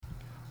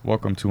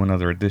Welcome to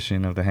another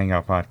edition of the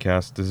Hangout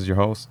Podcast. This is your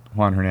host,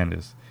 Juan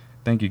Hernandez.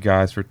 Thank you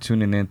guys for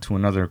tuning in to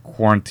another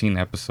quarantine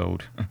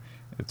episode.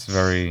 It's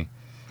very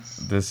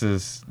this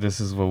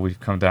is what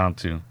we've come down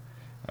to.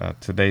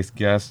 Today's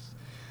guest,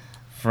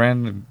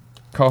 friend,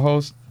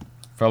 co-host,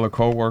 fellow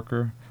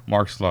co-worker,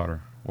 Mark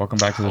Slaughter. Welcome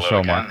back to the Hello show,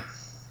 again. Mark.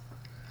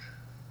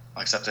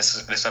 Except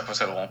this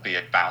episode won't be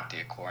about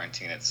the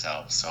quarantine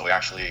itself, so we're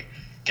actually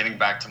getting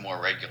back to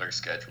more regular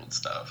scheduled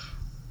stuff.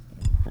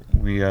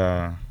 We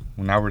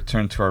will now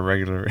return to our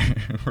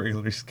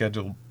regularly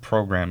scheduled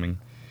programming,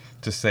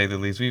 to say the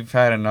least. We've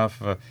had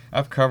enough.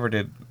 I've covered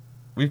it.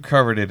 We've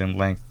covered it in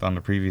length on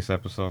the previous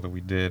episode that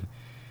we did,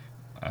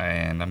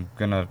 and I'm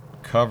gonna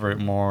cover it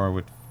more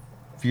with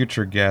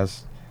future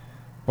guests.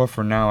 But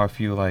for now, I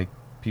feel like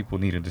people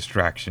need a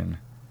distraction,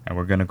 and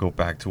we're gonna go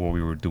back to what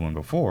we were doing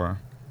before,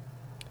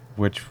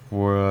 which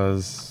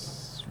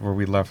was where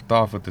we left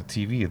off with the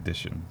TV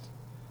editions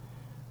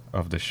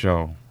of the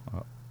show.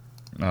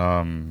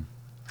 Um,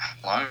 How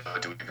long ago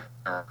did we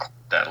record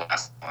that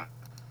last one?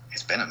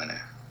 It's been a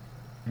minute.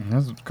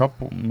 There's a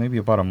couple, maybe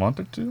about a month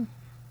or two.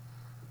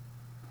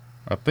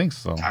 I think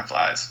so. Time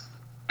flies.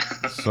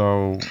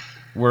 So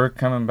we're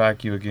coming back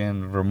to you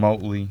again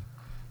remotely.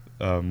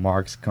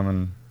 Mark's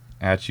coming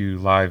at you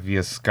live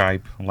via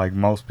Skype, like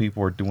most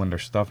people are doing their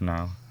stuff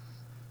now,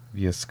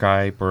 via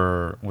Skype,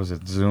 or was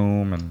it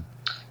Zoom and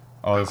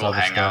all this Google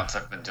other Hangouts,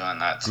 stuff. I've been doing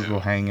that too. Google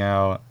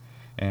Hangout,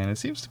 and it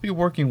seems to be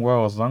working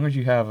well as long as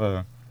you have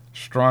a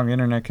strong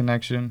internet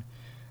connection.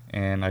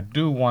 And I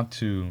do want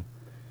to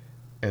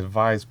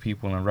advise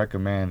people and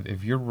recommend,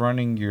 if you're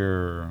running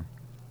your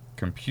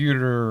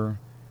computer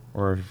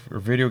or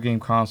video game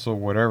console,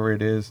 whatever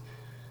it is,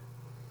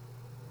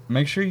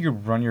 make sure you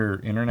run your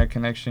internet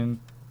connection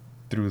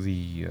through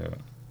the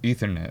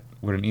Ethernet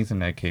with an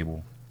Ethernet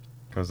cable,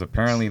 because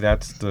apparently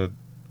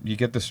you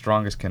get the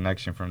strongest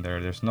connection from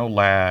there. There's no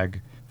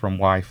lag from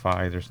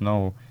Wi-Fi. There's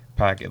no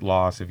packet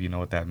loss, if you know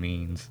what that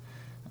means.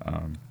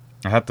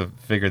 I had to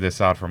figure this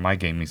out for my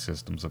gaming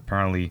systems.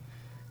 Apparently,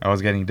 I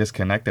was getting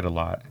disconnected a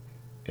lot,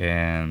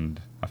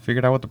 and I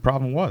figured out what the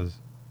problem was.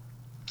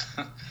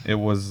 It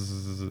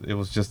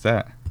was just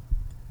that.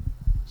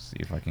 See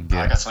if I can I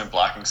get. got something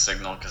blocking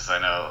signal because I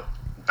know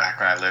back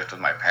when I lived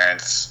with my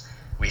parents,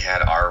 we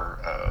had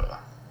our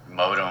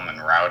modem and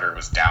router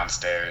was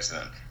downstairs,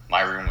 and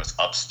my room was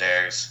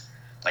upstairs,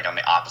 like on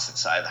the opposite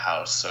side of the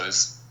house. So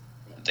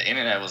the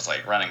internet was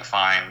like running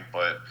fine,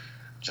 but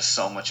just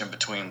so much in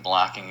between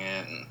blocking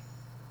it and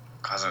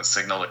causing the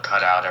signal to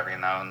cut out every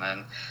now and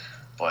then.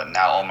 But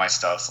now all my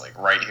stuff's like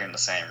right here in the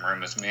same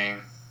room as me.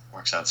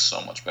 Works out so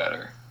much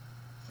better.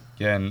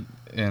 Yeah,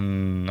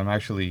 and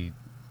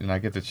I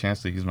get the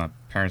chance to use my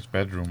parents'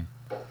 bedroom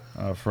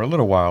for a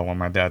little while while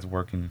my dad's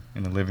working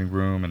in the living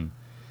room, and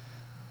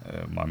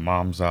my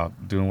mom's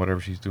out doing whatever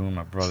she's doing.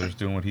 My brother's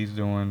doing what he's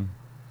doing,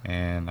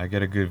 and I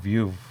get a good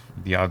view of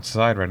the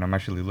outside right now. I'm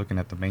actually looking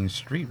at the main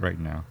street right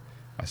now.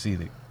 I see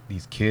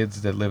these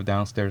kids that live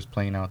downstairs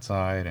playing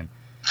outside, and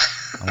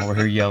I'm over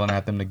here yelling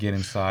at them to get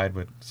inside,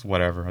 but it's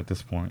whatever at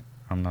this point.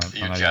 You're I'm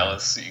not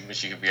jealous. You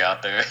wish you could be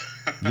out there.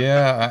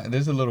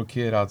 there's a little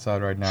kid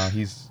outside right now.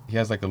 He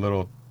has like a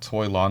little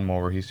toy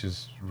lawnmower. He's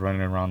just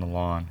running around the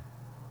lawn,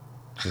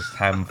 just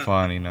having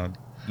fun.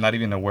 Not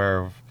even aware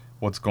of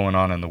what's going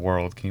on in the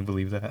world. Can you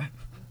believe that?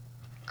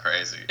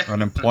 Crazy.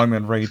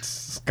 Unemployment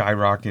rates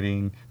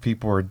skyrocketing.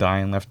 People are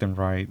dying left and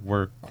right.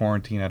 We're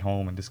quarantined at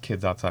home, and this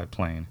kid's outside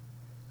playing.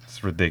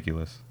 It's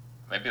ridiculous.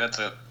 Maybe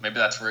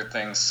that's where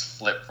things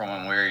flip from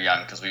when we were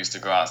young, because we used to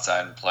go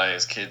outside and play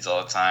as kids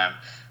all the time.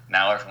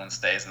 Now everyone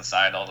stays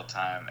inside all the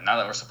time, and now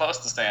that we're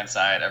supposed to stay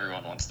inside,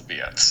 everyone wants to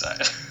be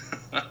outside.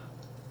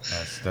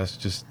 That's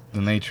just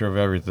the nature of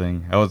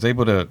everything. I was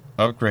able to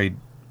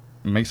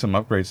make some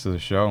upgrades to the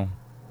show.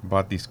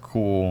 Bought these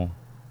cool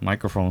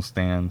microphone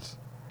stands,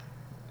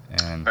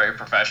 and Very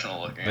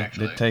professional looking,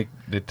 actually.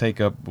 they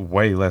take up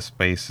way less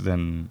space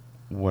than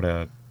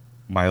what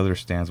my other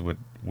stands would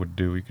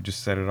do. You could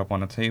just set it up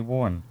on a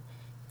table and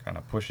kind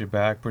of push it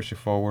back, push it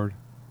forward,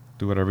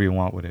 do whatever you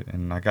want with it.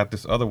 And I got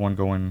this other one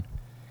going,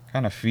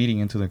 kind of feeding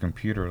into the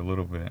computer a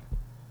little bit,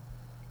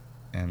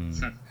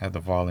 and had the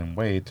volume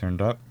way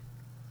turned up.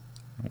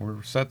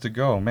 We're set to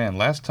go. Man,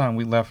 last time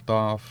we left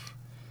off,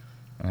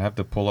 I have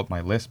to pull up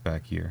my list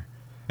back here.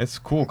 It's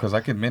cool because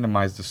I can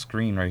minimize the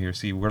screen right here.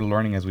 See, we're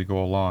learning as we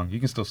go along. You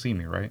can still see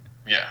me, right?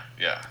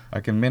 Yeah. I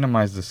can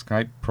minimize the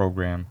Skype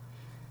program,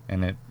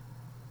 and it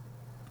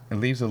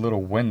leaves a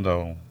little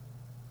window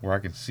where I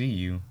can see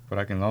you, but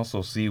I can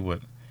also see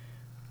what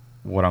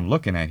I'm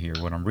looking at here,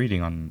 what I'm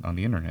reading on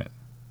the internet.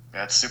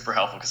 Yeah, it's super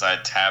helpful because I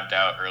had tabbed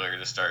out earlier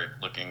to start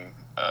looking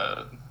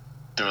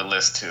through a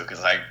list too,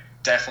 because I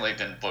definitely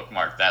didn't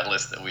bookmark that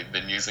list that we'd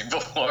been using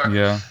before.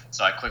 Yeah.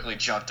 So I quickly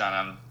jumped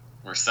on.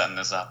 We're setting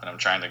this up, and I'm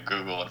trying to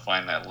Google and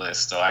find that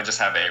list. So I just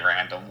have a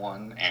random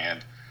one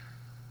and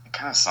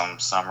kind of some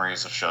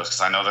summaries of shows,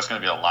 because I know there's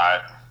going to be a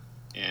lot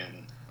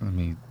in Let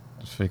me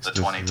fix the this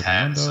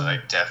 2010s window. that I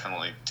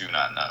definitely do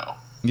not know.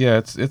 Yeah,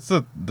 it's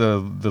the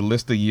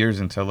list of years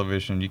in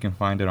television. You can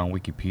find it on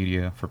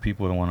Wikipedia for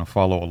people that want to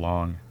follow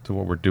along to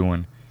what we're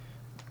doing.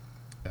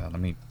 Let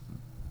me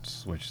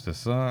switch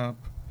this up.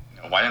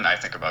 Why didn't I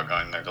think about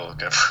going there to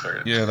look up for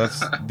it? Yeah,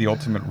 that's the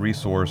ultimate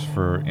resource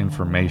for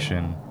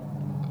information.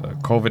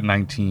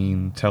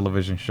 COVID-19,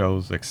 television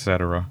shows,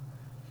 etc.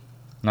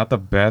 Not the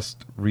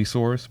best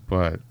resource,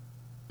 but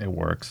it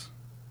works.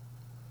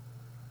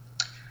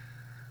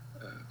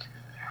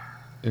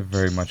 It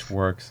very much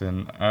works,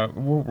 and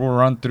we'll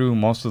run through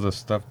most of the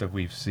stuff that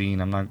we've seen.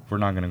 We're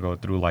not gonna go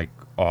through like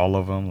all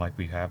of them like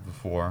we have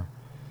before.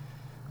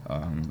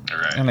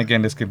 Right. And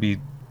again, this could be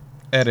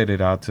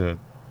edited out to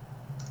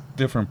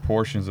different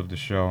portions of the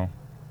show,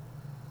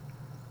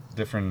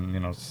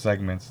 different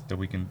segments that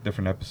we can,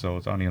 different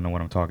episodes. I don't even know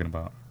what I'm talking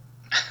about.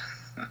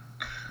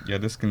 Yeah,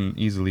 this can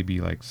easily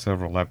be like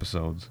several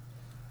episodes.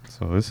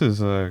 So this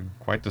is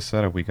quite the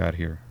setup we got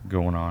here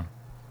going on.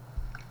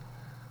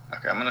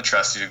 Okay, I'm gonna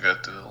trust you to go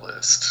through the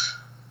list.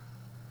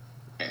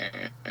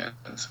 And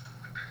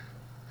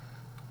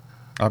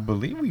I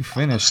believe we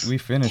finished the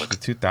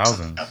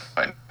 2000s.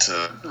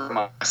 to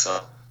remind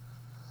myself.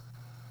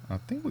 I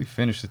think we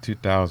finished the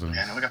 2000s.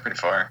 Yeah, no, we got pretty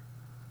far.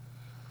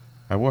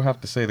 I will have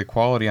to say the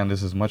quality on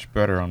this is much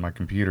better on my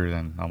computer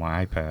than on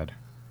my iPad.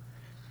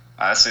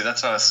 See,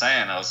 that's what I was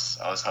saying. I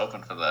was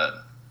hoping for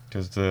that.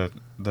 Because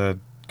the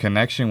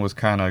connection was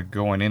kind of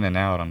going in and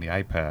out on the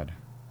iPad.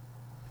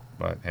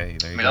 But hey,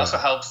 there you go. It also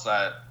helps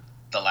that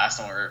the last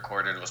time we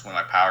recorded was when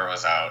my power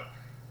was out,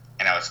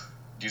 and I was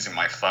using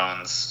my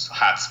phone's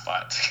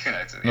hotspot to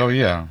connect to the Oh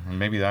internet. yeah,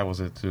 maybe that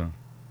was it too.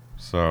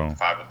 So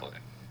Probably.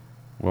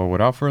 well,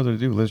 without further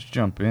ado, let's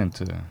jump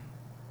into the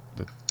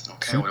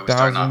Okay, what are we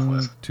starting off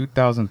with?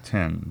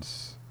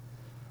 2010s.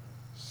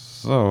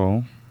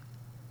 So,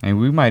 and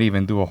we might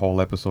even do a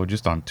whole episode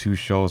just on two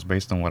shows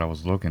based on what I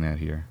was looking at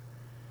here.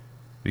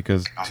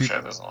 Because I'm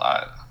sure there's a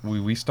lot.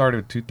 we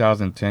started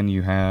 2010.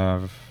 You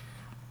have,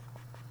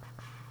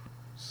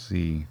 let's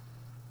see.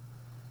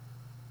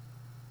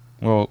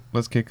 Well,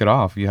 let's kick it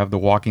off. You have The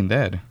Walking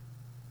Dead.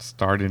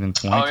 Started in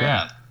 2010. Oh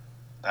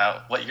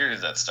yeah. What year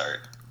did that start?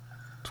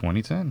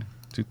 2010.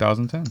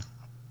 2010.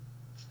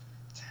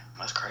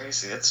 That's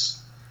crazy.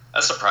 That's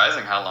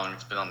surprising how long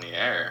it's been on the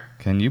air.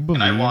 Can you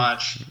believe And I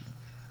watched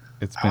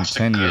it's been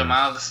 10 a good years?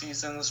 amount of the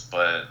seasons,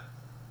 but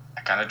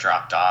I kind of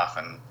dropped off,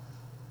 and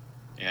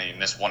you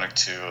miss one or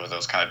two of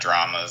those kind of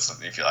dramas,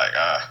 and you feel like,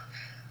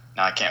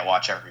 now I can't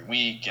watch every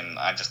week, and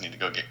I just need to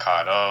go get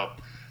caught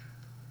up.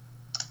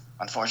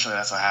 Unfortunately,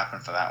 that's what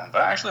happened for that one,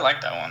 but I actually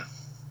liked that one.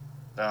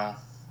 Though,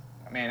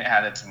 I mean, it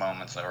had its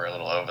moments that were a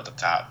little over the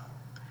top,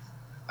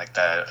 like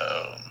that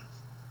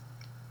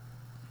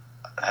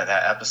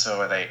that episode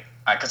where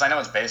because I know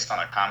it's based on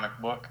a comic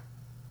book,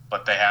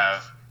 but they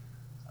have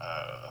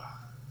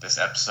this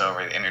episode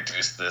where they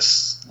introduce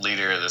this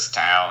leader of this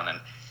town, and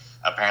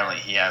apparently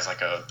he has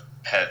like a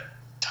pet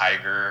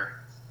tiger,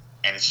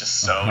 and it's just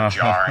so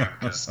jarring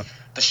because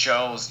the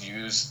show's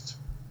used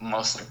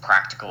mostly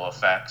practical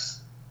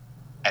effects,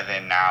 and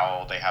then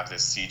now they have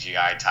this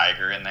CGI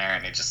tiger in there,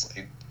 and it's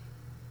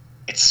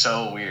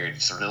so weird. It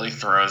just really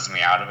throws me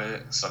out of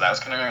it. So that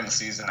was kind of during the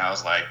season. I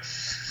was like,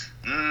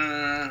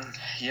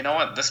 you know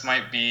what? This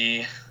might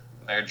be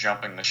they're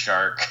jumping the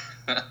shark.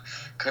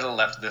 Could have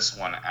left this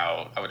one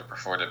out. I would have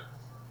preferred it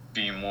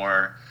be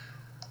more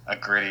a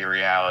gritty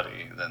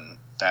reality than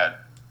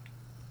that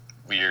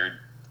weird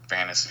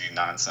fantasy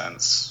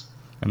nonsense.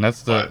 And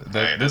that's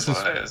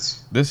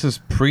this is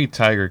pre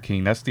Tiger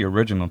King. That's the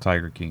original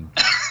Tiger King.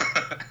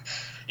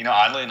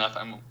 Oddly enough,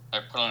 I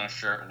put on a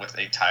shirt with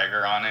a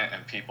tiger on it,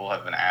 and people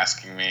have been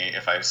asking me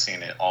if I've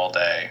seen it all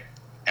day,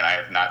 and I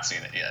have not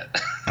seen it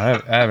yet. I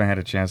haven't had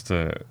a chance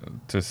to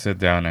sit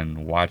down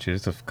and watch it.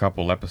 It's a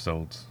couple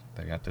episodes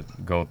that I got to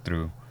go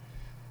through.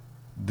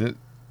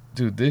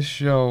 Dude, this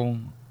show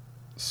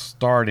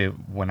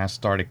started when I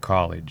started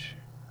college.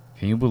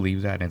 Can you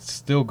believe that? It's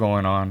still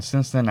going on.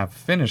 Since then, I've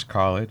finished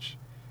college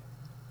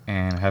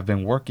and have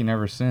been working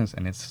ever since,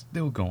 and it's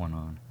still going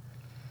on.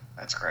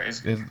 That's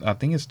crazy. I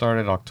think it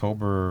started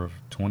October of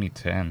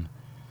 2010,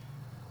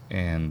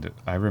 and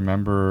I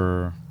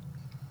remember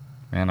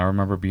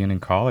being in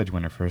college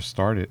when it first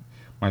started.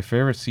 My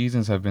favorite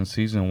seasons have been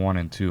season 1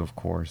 and 2, of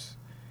course.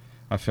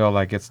 I felt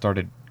like it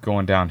started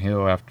going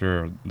downhill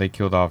after they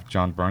killed off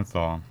John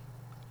Bernthal,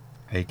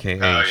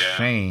 a.k.a.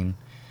 Shane,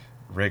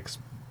 Rick's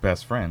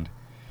best friend.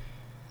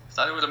 I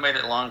thought it would have made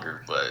it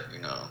longer, but,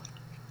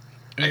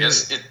 I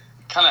guess it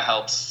kind of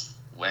helps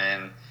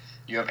when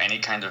you have any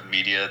kind of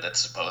media that's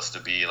supposed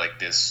to be like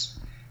this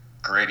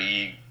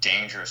gritty,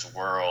 dangerous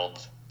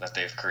world that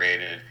they've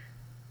created,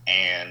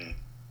 and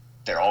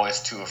they're always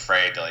too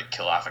afraid to,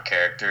 kill off a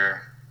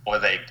character, or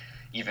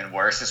even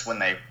worse is when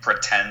they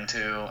pretend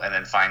to and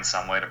then find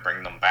some way to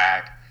bring them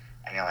back,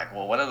 and you're like,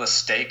 well, what are the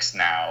stakes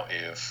now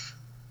if,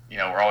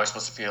 we're always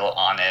supposed to feel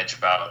on edge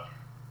about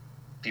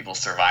people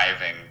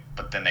surviving,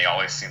 but then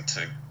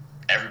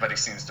everybody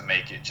seems to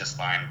make it just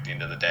fine at the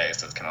end of the day,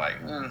 so it's kind of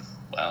like,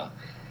 well,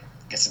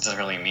 I guess it doesn't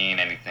really mean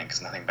anything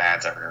because nothing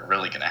bad's ever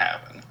really going to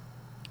happen.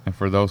 And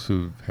for those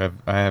who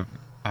I have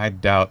I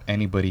doubt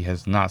anybody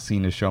has not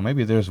seen the show.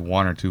 Maybe there's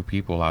one or two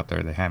people out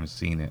there that haven't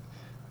seen it.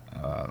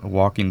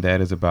 Walking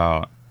Dead is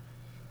about,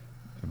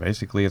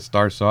 basically it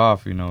starts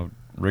off,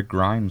 Rick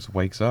Grimes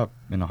wakes up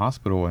in a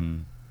hospital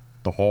and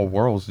the whole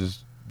world's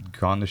just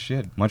gone to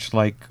shit, much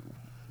like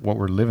what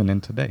we're living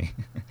in today.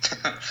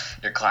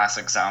 Your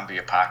classic zombie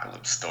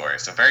apocalypse story.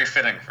 So very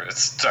fitting for the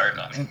start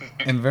on.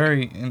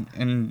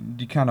 and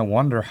you kind of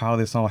wonder how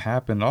this all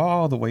happened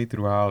all the way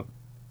throughout,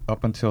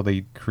 up until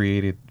they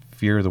created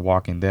Fear the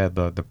Walking Dead,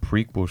 the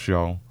prequel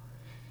show.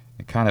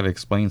 It kind of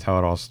explains how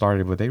it all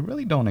started, but they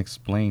really don't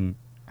explain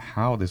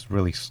how this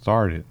really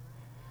started.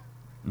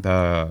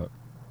 The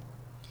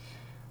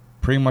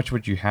pretty much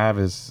what you have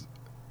is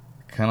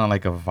kind of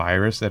like a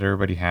virus that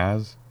everybody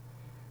has,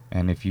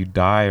 and if you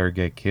die or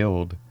get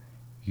killed,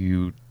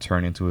 you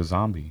turn into a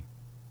zombie.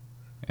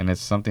 And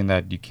it's something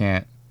that you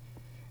can't.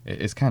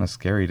 It's kind of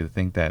scary to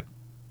think that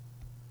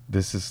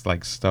this is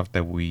like stuff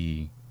that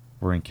we're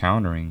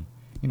encountering.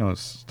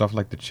 Stuff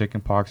like the chicken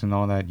pox and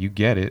all that. You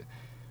get it.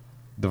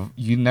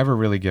 You never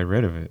really get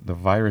rid of it. The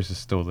virus is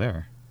still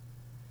there.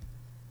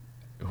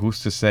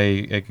 Who's to say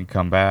it can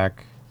come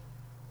back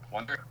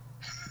Wonder.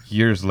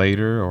 years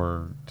later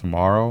or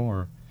tomorrow,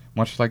 or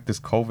much like this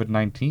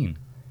COVID-19?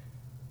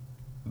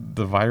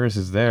 The virus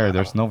is there.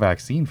 There's no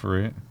vaccine for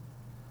it.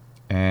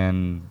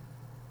 And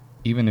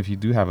even if you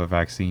do have a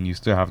vaccine, you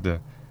still have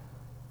to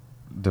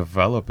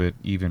develop it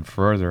even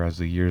further as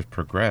the years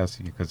progress,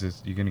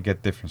 because you're going to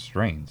get different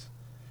strains.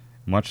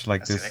 Much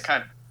like this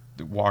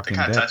Walking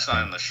Dead. They kind of touched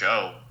on it in the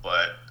show,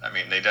 but I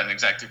mean, they didn't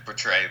exactly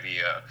portray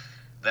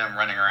them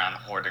running around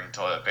hoarding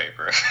toilet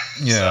paper.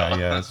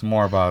 Yeah, it's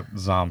more about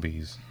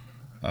zombies.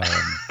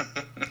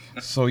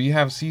 So you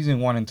have season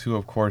 1 and 2,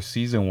 of course.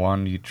 Season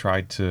 1, they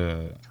try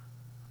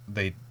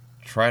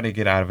to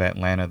get out of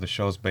Atlanta. The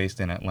show's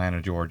based in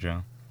Atlanta,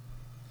 Georgia.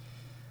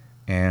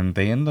 And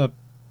they end up,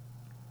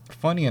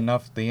 funny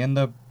enough,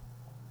 at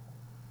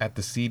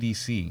the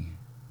CDC.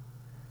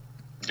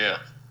 Yeah.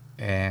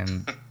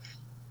 And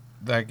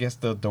I guess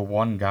the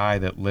one guy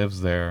that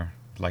lives there,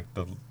 like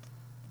the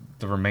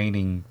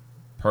remaining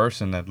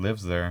person that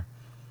lives there,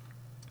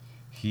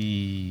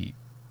 he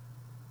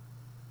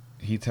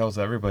tells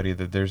everybody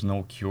that there's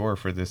no cure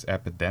for this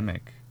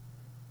epidemic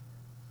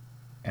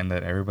and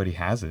that everybody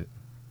has it.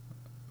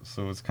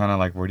 So it's kind of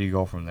like, where do you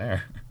go from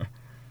there?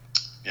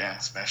 Yeah,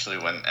 especially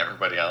when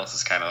everybody else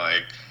is kind of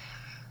like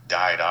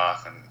died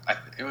off, and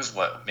it was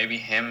maybe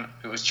him.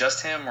 It was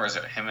just him, or is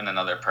it him and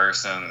another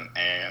person?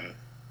 And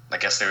I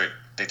guess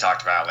they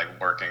talked about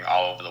like working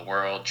all over the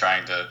world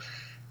trying to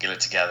get it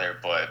together,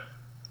 but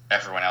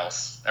everywhere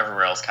else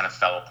kind of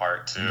fell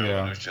apart too. Yeah.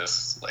 And it was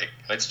just like,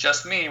 it's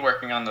just me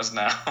working on this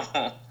now.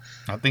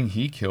 I think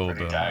he killed.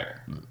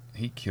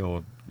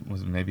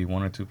 Was maybe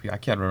one or two people. I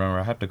can't remember.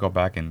 I have to go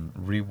back and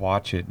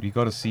rewatch it. You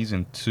go to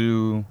season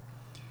 2.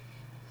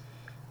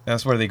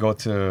 That's where they go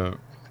to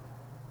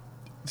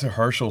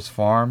Herschel's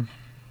farm.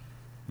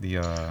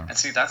 And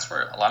see, that's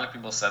where a lot of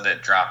people said that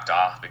it dropped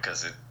off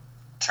because it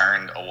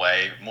turned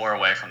more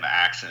away from the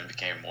action and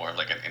became more of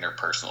like an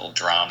interpersonal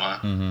drama.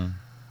 Mm-hmm.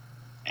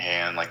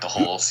 And like the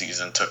whole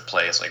season took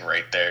place like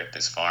right there at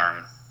this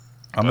farm.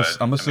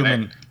 I'm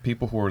assuming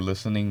people who are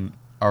listening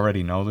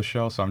already know the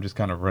show, so I'm just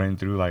kind of running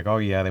through like, oh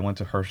yeah, they went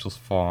to Herschel's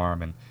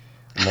farm, and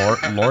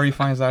Lori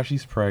finds out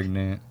she's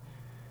pregnant.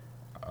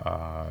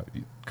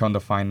 Come to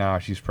find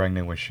out she's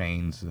pregnant with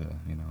Shane's.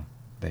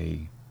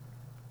 They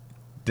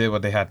did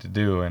what they had to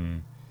do,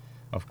 and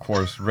of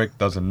course Rick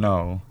doesn't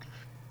know.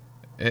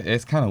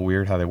 It's kind of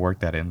weird how they work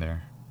that in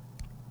there.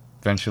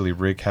 Eventually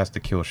Rick has to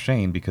kill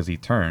Shane because he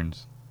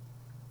turns.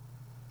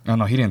 Oh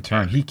no, he didn't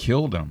turn. He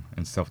killed him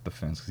in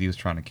self-defense because he was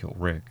trying to kill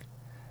Rick.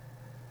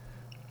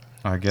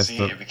 I guess that's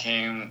when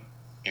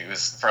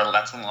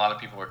a lot of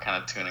people were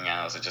kind of tuning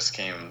out, as it just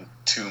came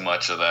too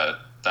much of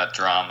that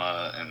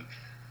drama, and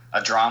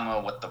a drama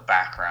with the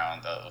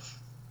background of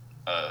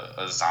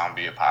a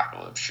zombie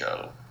apocalypse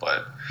show.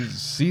 But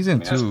season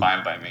 2, that's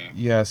fine by me.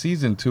 Yeah,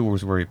 season 2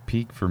 was where it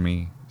peaked for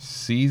me.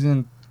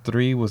 Season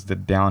 3 was the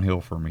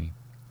downhill for me.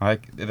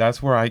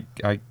 That's where I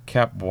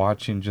kept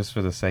watching just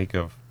for the sake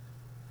of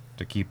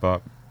to keep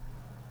up.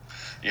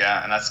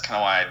 Yeah, and that's kind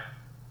of why I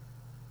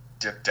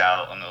dipped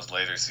out on those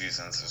later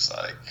seasons. It's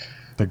like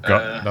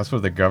that's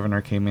where the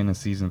governor came in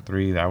season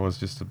 3. That was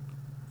just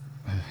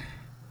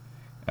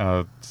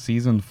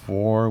season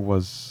 4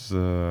 was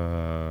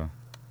I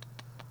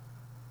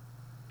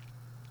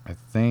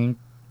think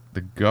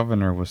the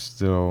governor was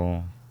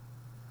still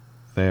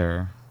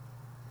there.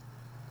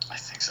 I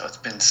think so. It's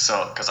been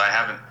because I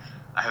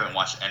haven't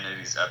watched any of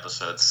these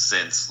episodes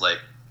since like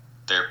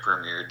their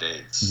premiere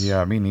dates.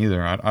 Yeah, me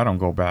neither. I don't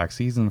go back.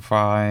 Season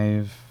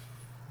 5,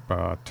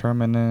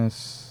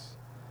 Terminus.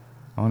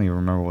 I don't even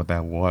remember what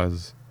that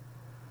was.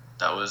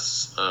 That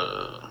was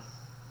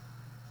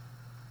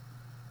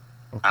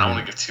Okay. I don't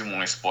want to give too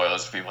many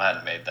spoilers if people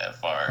hadn't made that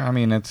far. I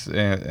mean, it's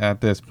at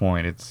this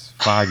point, it's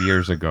 5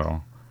 years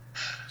ago.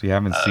 So you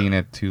haven't seen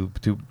it.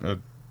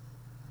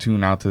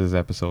 Tune out to this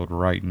episode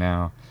right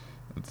now.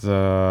 It's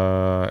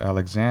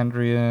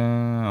Alexandria.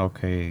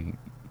 Okay,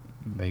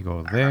 They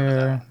go I remember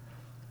there. that.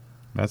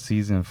 That's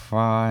season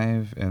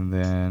 5, and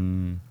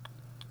then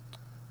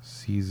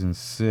season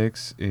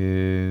 6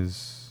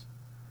 is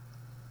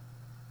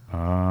uh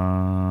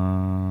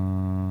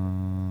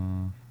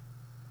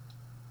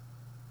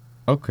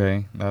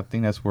okay. I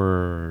think that's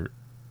where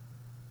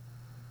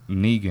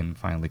Negan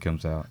finally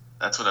comes out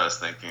That's what I was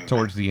thinking. Like,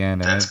 towards the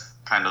end, and then that's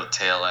kind of the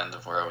tail end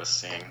of where I was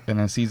seeing.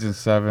 season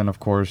 7, of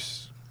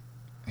course,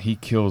 he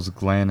kills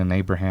Glenn and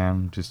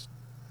Abraham. Just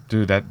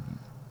dude, that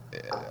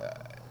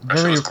That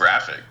show very was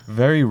graphic.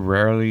 very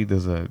rarely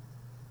does a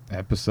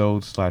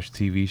episode slash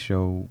TV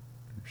show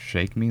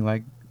shake me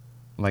like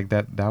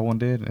that one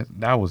did.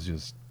 That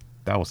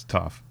was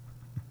tough.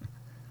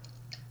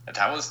 And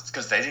that was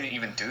because they didn't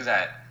even do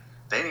that.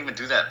 They didn't even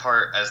do that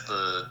part as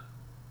the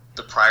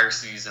prior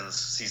season's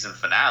season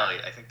finale.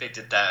 I think they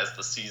did that as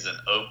the season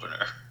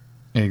opener.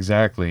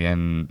 Exactly,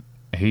 and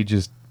he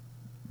just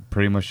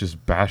pretty much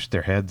just bashed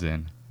their heads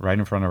in right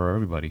in front of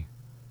everybody.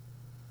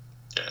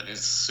 Yeah,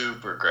 it's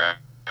super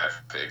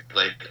graphic.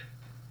 Like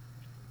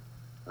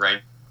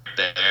right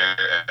there,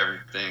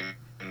 everything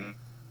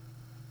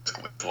is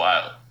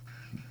wild.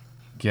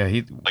 Yeah,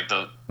 he Like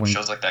the when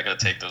shows like that gotta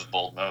take those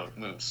bold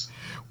moves.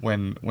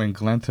 when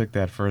Glenn took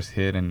that first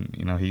hit and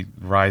he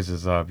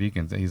rises up,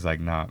 he's like,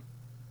 nah,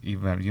 you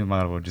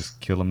might as well just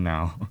kill him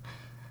now.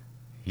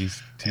 Yeah,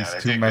 He's they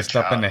too did a good messed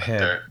up in job. the Like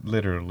head,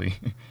 literally.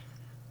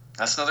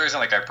 that's another reason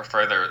like I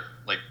prefer their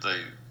like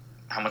the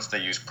how much they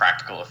use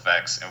practical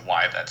effects and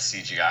why that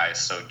CGI is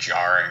so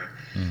jarring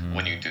hmm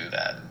when you do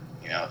that.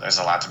 There's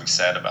a lot to be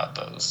said about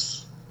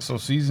those. So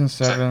season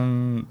So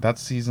 7,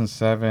 that's season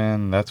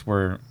 7. That's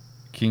where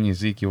King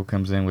Ezekiel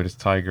comes in with his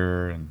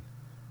tiger and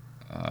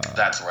uh,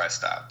 that's where I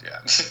stopped.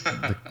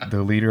 Yeah.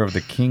 the leader of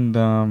the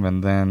kingdom,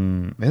 and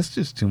then there's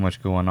just too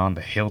much going on.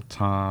 The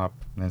hilltop,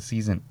 and then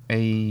season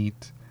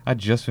 8. I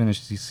just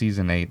finished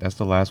season 8. That's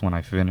the last one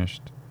I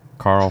finished.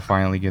 Carl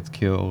finally gets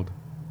killed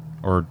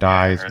or Yeah,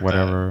 I dies, heard that.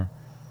 whatever.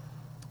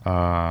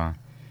 Uh,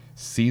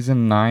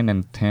 season 9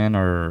 and 10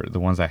 are the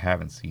ones I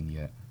haven't seen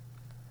yet.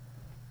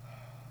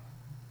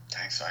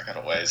 Dang, so I got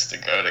a ways to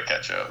go to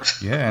catch up.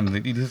 Yeah, and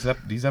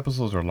these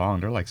episodes are long.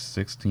 They're like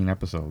 16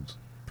 episodes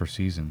per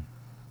season.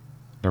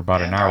 They're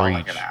about an Man, they're hour all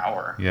like an each.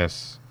 hour.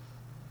 Yes.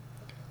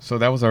 So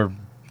that was our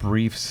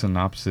brief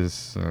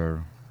synopsis,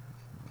 or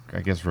I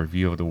guess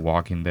review of The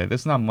Walking Dead.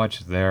 There's not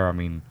much there. I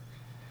mean,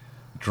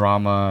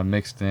 drama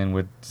mixed in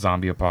with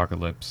zombie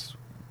apocalypse.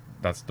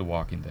 That's The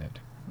Walking Dead.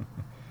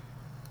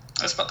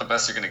 That's about the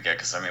best you're gonna get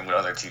because I mean, what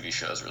other TV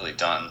shows really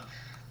done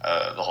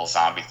the whole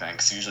zombie thing?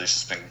 Because usually it's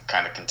just been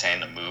kind of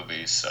contained to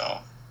movies. So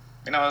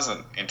it was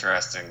an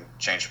interesting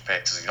change of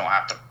pace because you don't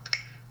have to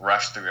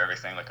rush through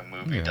everything like a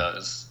movie Yeah,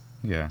 does.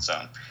 yeah.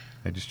 So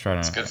They just try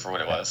it's to. good for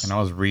what it And was. I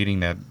was reading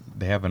that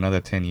they have another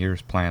 10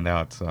 years planned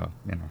out. So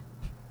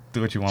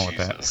do what you want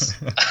with Jesus.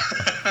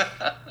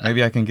 that.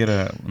 Maybe I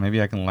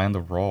can land a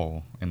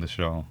role in the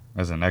show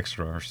as an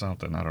extra or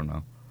something. I don't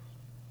know.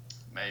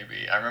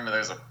 Maybe I remember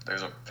there's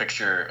a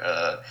picture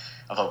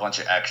of a bunch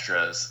of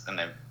extras, and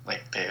they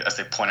as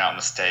they point out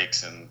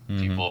mistakes and hmm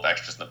people of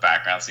extras in the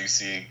background. So you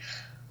see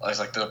there's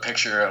like the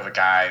picture of a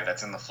guy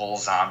that's in the full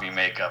zombie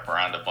makeup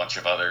around a bunch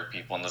of other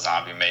people in the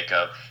zombie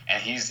makeup,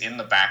 and he's in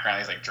the background.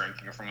 He's like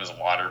drinking from his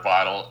water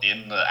bottle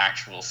in the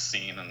actual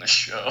scene in the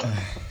show.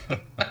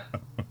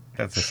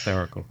 That's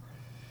hysterical.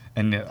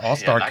 And the all Yeah,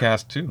 star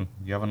cast too.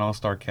 You have an all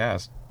star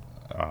cast.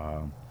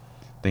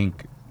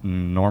 Think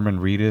Norman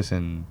Reedus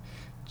and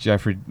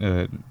Jeffrey.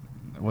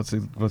 What's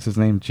his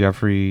name?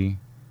 Jeffrey.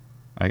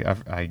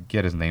 I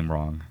get his name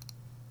wrong.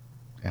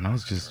 And I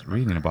was just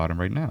reading about him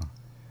right now.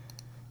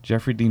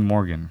 Jeffrey Dean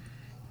Morgan.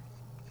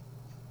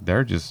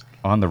 They're just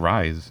on the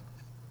rise.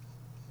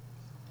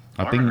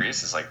 I Norman think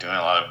Reedus is like doing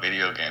a lot of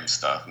video game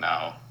stuff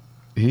now,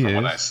 he from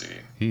what I is. see.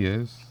 He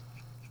is.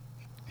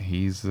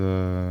 He's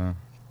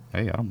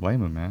Hey, I don't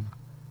blame him, man.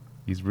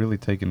 He's really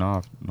taken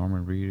off.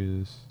 Norman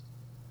Reedus.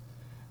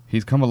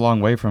 He's come a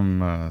long way from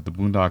the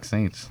Boondock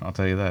Saints. I'll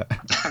tell you that.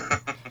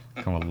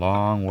 Come a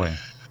long way.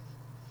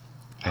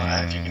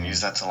 If you can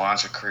use And that to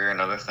launch a career in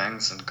other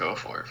things, then go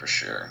for it for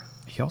sure.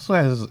 he also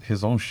has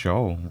his own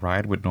show,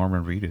 Ride with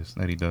Norman Reedus,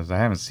 that he does. I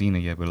haven't seen it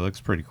yet, but it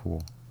looks pretty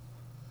cool.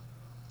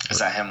 Is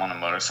that him on a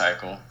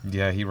motorcycle?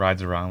 Yeah, he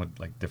rides around with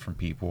like different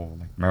people,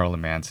 like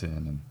Marilyn Manson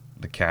and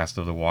the cast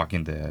of The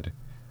Walking Dead.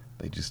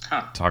 They just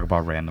Huh. talk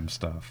about random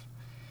stuff.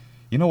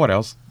 You know what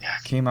else Yeah.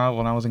 came out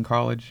when I was in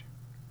college?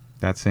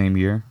 That same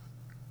year?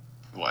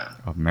 What?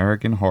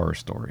 American Horror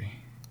Story.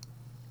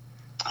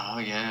 Oh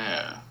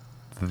yeah.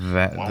 When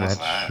was That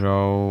that?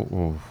 show.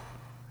 Oof.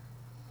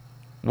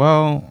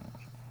 Well,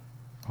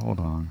 hold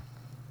on.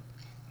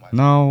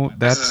 No,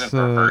 This is in that's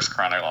reverse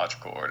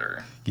chronological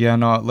order. yeah.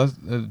 No, let's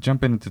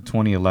jump into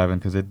 2011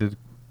 because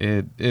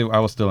I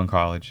was still in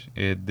college.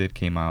 It did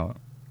came out.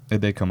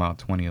 It did come out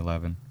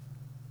 2011.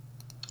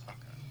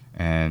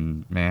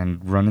 And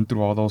man, running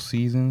through all those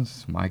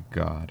seasons, my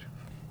God.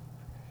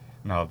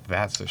 Now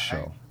that's a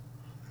show.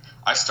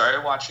 I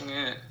started watching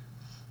it.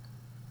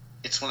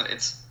 It's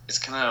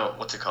kind of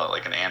what's it called,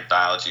 like an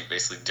anthology,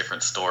 basically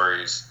different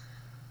stories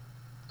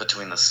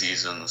between the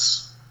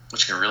seasons,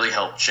 which can really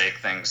help shake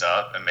things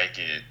up and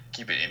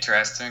keep it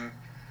interesting.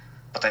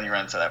 But then you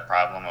run into that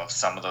problem of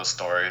some of those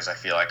stories I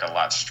feel like a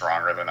lot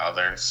stronger than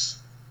others.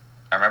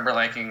 I remember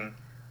liking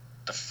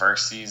the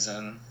first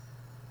season.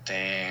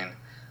 Then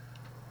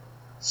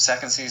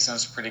second season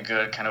was pretty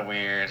good, kind of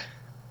weird.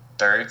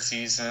 Third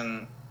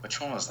season, which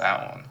one was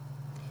that one?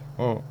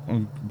 Well,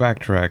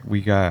 backtrack.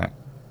 We got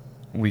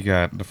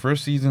the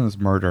first season is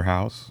Murder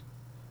House.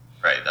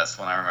 Right, that's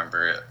when I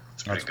remember it.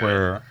 It's pretty That's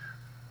good.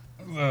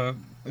 where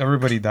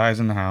everybody dies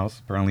in the house.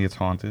 Apparently, it's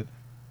haunted.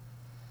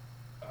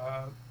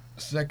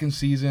 Second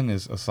season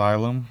is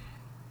Asylum.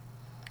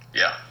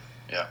 Yeah,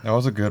 yeah. That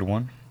was a good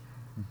one.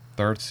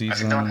 Third I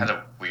think that one season had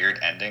a weird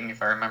ending,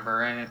 if I remember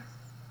right.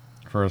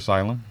 for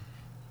Asylum.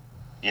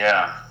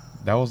 Yeah.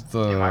 That was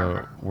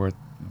Yeah,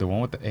 the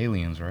one with the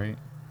aliens, right?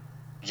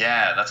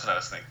 yeah, that's what I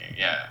was thinking.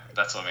 Yeah,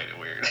 that's what made it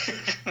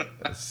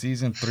weird.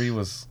 Season 3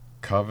 was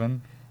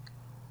Coven.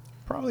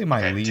 Probably my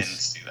Okay, I didn't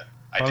least see that.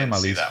 I probably didn't my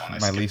see least that one. I my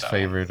skipped least that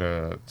one.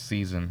 favorite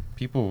season.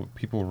 People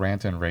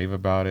rant and rave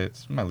about it.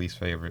 It's my least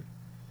favorite.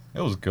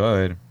 It was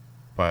good,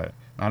 but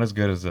not as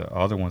good as the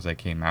other ones that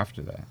came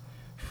after that.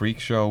 Freak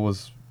Show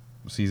was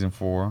season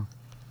 4.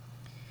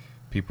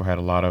 People had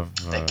a lot of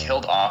They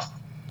killed off.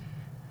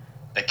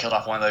 They killed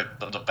off one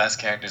of the best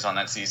characters on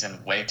that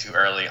season way too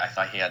early. I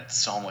thought he had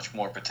so much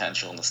more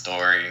potential in the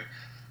story.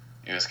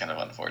 It was kind of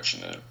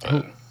unfortunate,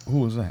 but who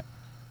was that?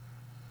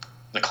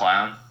 the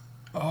clown.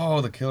 Oh,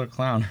 the killer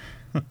clown.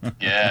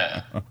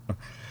 Yeah,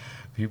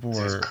 people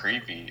he was were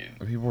creepy.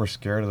 people were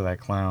scared of that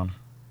clown.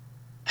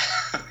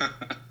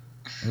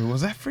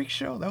 Was that Freak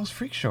Show? That was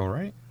Freak Show,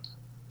 right?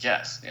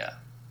 Yes, yeah,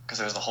 because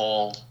there was the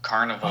whole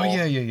carnival. Oh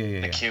yeah, The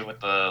yeah. kid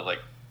with the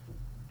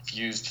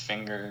fused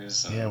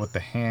fingers and Yeah, with the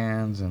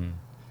hands and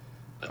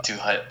the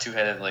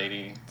two-headed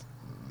lady.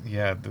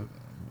 yeah,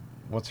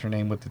 what's her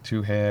name with the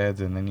two heads,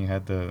 and then you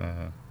had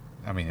the.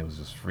 I mean, it was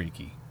just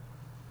freaky.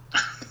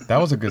 That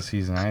was a good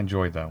season. I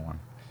enjoyed that one.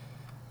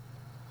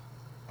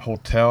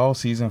 Hotel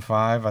season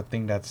 5. I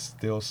think that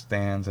still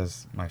stands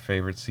as my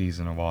favorite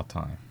season of all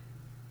time.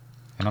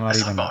 And I'm I not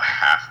saw even. about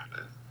half of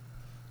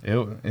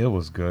it. It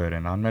was good,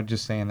 and I'm not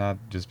just saying that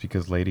just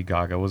because Lady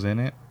Gaga was in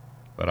it,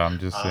 but I'm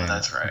just Oh, saying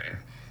that's right.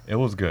 it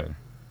was good.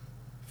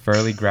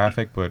 Fairly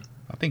graphic, but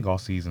I think all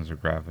seasons are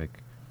graphic.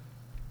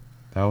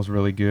 That was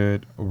really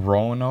good.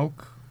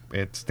 Roanoke,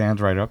 it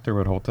stands right up there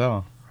with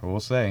Hotel. I will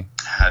say.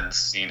 I hadn't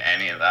seen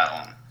any of that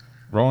one.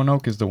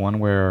 Roanoke is the one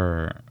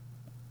where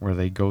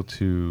they go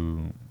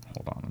to.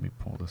 Hold on, let me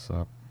pull this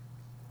up.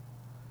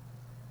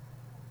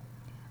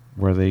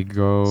 Where they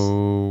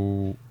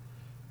go.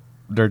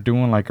 They're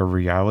doing like a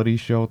reality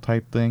show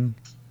type thing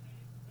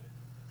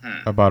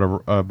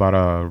about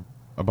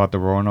about the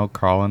Roanoke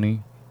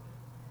colony.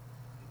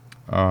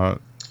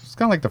 It's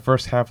kind of like the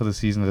first half of the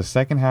season. The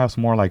second half's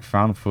more like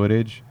found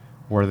footage,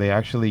 where they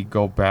actually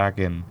go back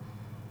and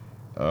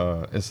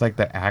it's like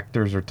the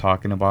actors are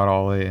talking about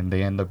all it, and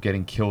they end up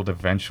getting killed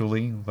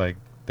eventually. Like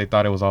they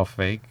thought it was all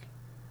fake.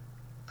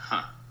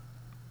 Huh.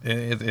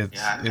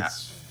 Yeah.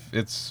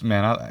 It's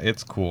man,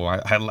 it's cool.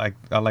 I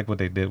like what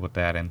they did with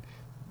that, and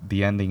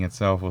the ending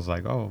itself was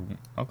like, oh,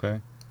 okay,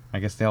 I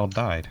guess they all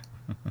died.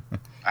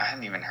 I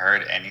hadn't even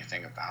heard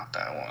anything about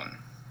that one.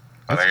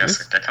 But It's, I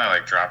guess it's I kind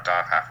of dropped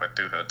off halfway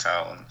through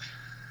Hotel, and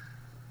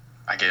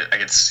I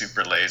get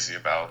super lazy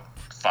about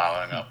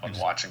following up on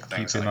just watching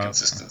things on keeping a up.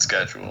 consistent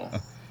schedule.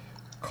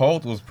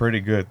 Cult was pretty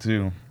good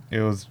too.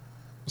 It was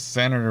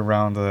centered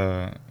around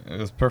the.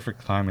 It was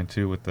perfect timing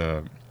too with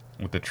the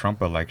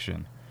Trump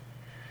election.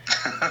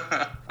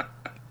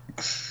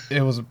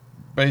 It was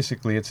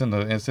basically it's in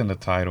the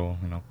title,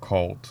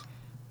 Cult.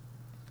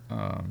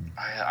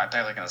 I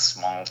think in a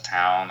small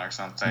town or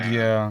something.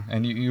 Yeah,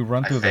 and you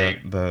run I through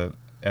vague. the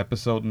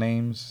episode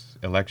names: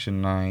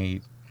 Election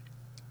Night,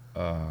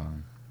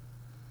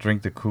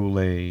 Drink the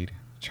Kool-Aid,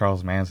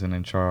 Charles Manson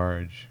in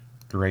charge,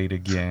 Great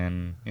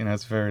Again.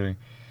 It's very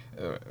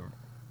uh,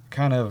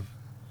 kind of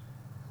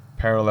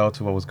parallel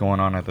to what was going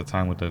on at the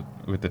time with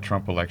the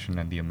Trump election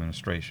and the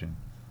administration.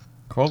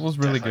 Colt was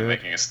really Definitely good.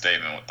 making a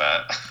statement with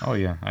that. Oh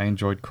yeah, I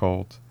enjoyed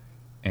Colt,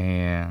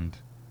 and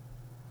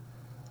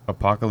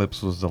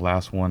Apocalypse was the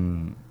last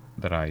one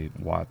that I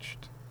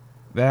watched.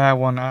 That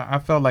one I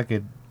felt like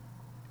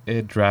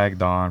it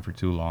dragged on for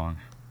too long.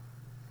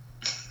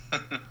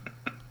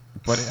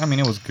 But I mean,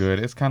 it was good.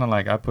 It's kind of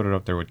like I put it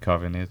up there with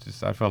Coven. It's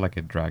just I felt like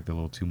it dragged a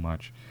little too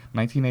much.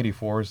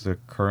 1984 is the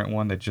current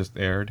one that just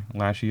aired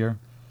last year.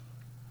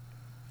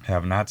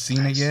 Have not seen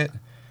it Nice. yet,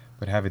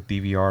 but have it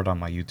DVR'd on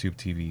my YouTube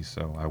TV,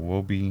 so I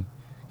will be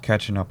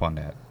catching up on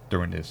that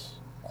during this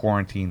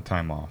quarantine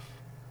time off.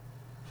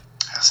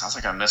 Sounds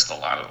like I missed a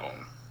lot of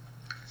them.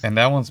 And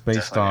that one's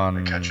based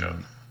Definitely need to catch up.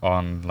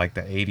 on like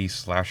the 80s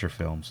slasher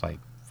films like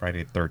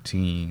Friday the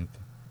 13th,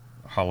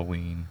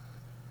 Halloween,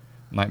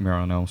 Nightmare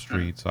on Elm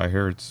Street. So I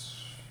hear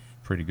it's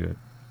pretty good.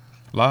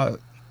 A lot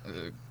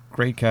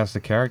great cast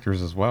of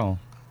characters as well.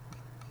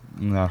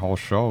 In that whole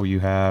show,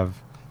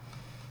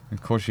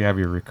 of course, you have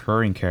your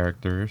recurring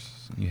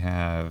characters. You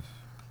have,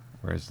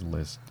 where's the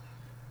list?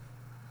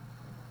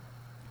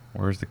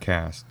 Where's the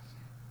cast?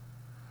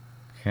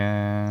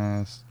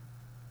 Cast.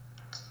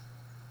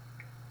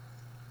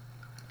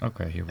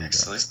 Okay, here we go.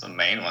 At least the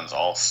main ones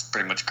all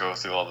pretty much go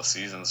through all the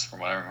seasons, from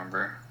what I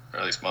remember, or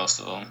at least most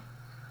of them.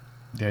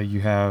 Yeah,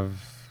 you have.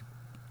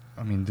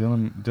 I mean,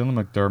 Dylan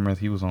McDermott.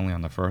 He was only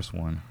on the first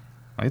one.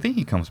 I think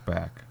he comes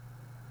back.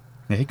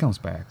 Yeah, he comes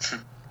back.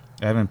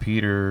 Evan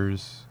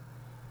Peters.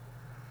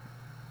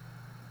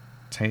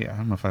 I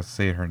don't know if I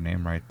say her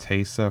name right.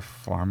 Taysa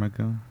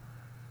Farmiga.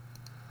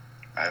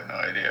 I have no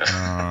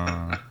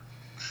idea.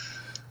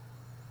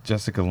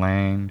 Jessica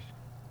Lange.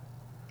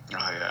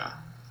 Oh yeah.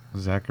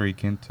 Zachary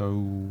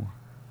Quinto.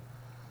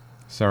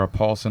 Sarah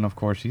Paulson, of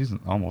course. She's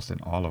almost in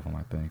all of them,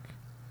 I think.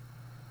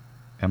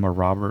 Emma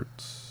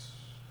Roberts.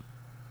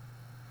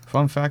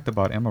 Fun fact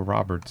about Emma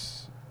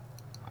Roberts.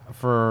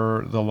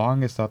 For the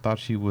longest, I thought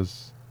she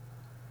was...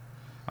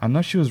 I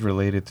know she was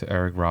related to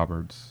Eric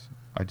Roberts.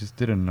 I just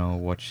didn't know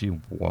what she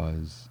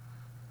was.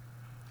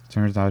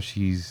 Turns out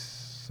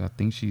she's... I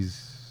think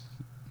she's...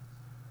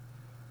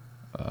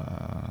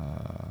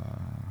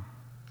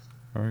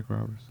 Eric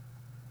Roberts.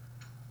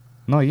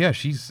 No, yeah,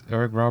 she's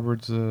Eric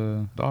Roberts'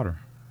 daughter.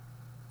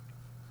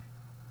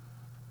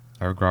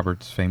 Eric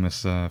Roberts,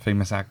 famous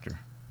actor.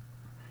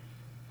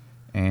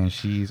 And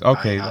she's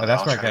okay.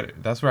 That's where I got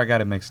it. That's where I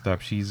got it mixed up.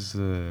 She's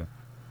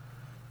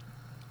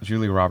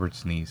Julia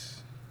Roberts'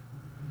 niece.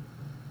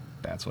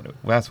 That's what it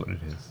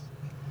is.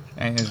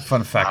 And it's a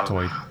fun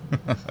factoid.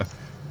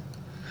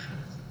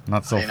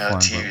 Not so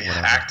fun. TV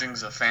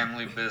acting's a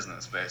family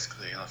business,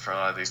 basically, for a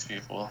lot of these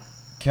people.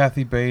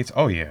 Kathy Bates.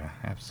 Oh yeah,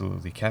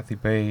 absolutely. Kathy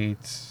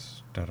Bates.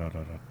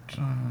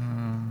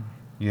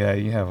 Yeah,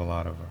 you have a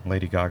lot of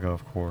Lady Gaga,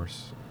 of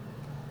course.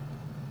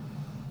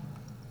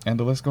 And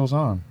the list goes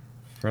on.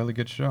 Fairly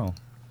good show.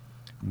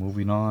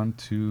 Moving on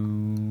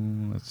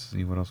to, let's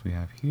see what else we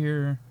have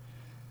here.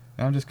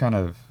 I'm just kind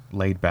of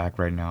laid back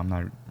right now.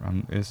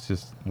 It's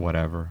just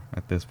whatever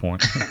at this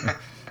point.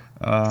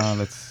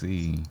 Let's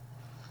see.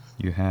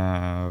 You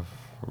have,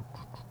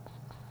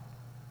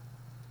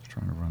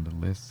 trying to run the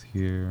list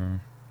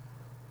here.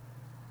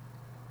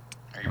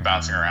 Are you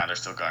bouncing around or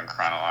still going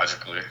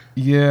chronologically?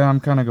 Yeah, I'm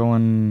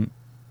going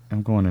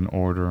in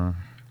order.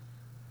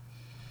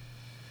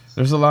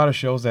 There's a lot of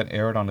shows that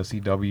aired on the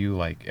CW,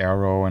 like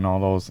Arrow and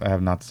all those. I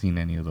have not seen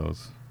any of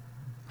those.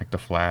 Like The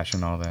Flash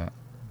and all that.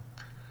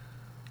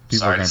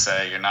 Sorry to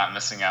say, you're not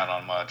missing out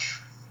on much.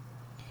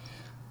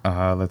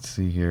 Let's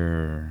see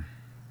here.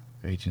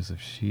 Agents of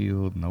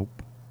S.H.I.E.L.D.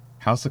 Nope.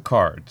 House of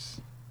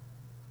Cards.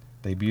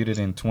 Debuted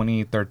in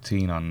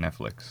 2013 on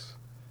Netflix.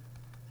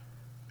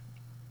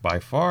 By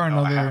far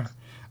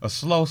a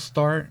slow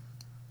start.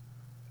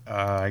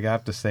 I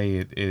have to say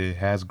it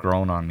has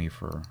grown on me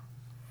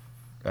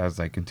as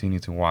I continue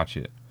to watch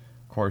it.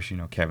 Of course,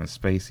 Kevin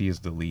Spacey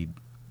is the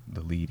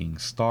leading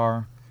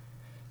star,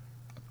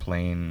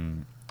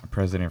 playing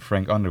President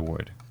Frank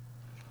Underwood.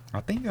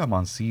 I think I'm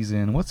on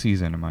what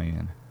season am I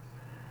in?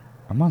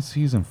 I'm on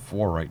season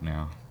 4 right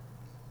now.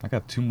 I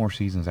got 2 more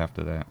seasons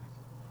after that.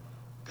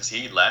 Because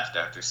he left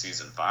after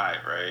season 5,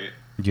 right?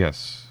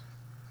 Yes.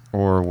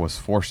 Or was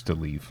forced to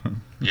leave.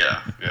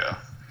 Yeah. Yeah,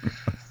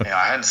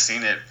 I hadn't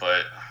seen it,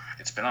 but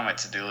it's been on my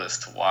to-do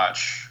list to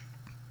watch.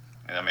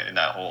 And I mean,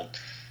 that whole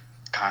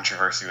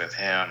controversy with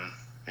him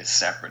is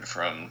separate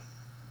from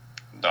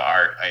the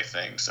art, I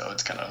think. So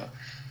it's kind of...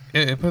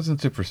 It puts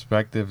into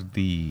perspective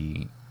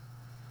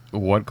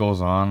what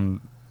goes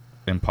on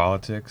in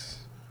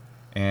politics.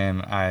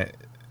 And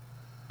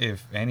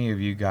if any of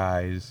you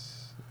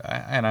guys,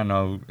 and I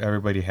know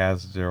everybody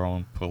has their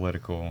own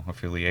political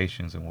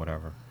affiliations and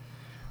whatever,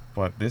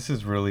 but this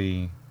is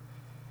really,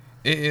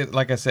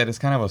 like I said, it's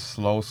kind of a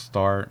slow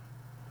start,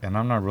 and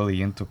I'm not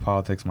really into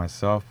politics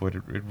myself, but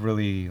it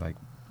really like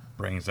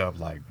brings up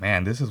like,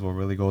 man, this is what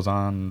really goes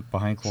on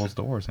behind closed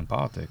doors in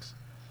politics,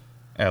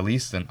 at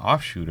least an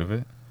offshoot of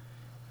it.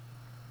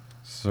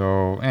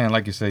 So, and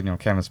like you said,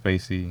 Kevin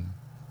Spacey,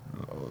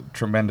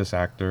 tremendous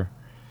actor.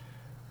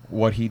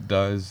 What he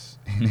does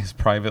in his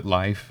private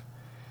life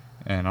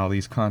and all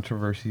these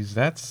controversies,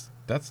 that's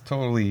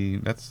all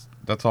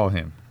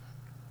him.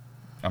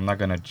 I'm not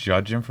gonna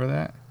judge him for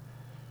that.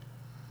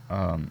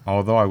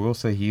 Although I will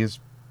say he is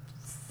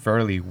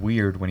fairly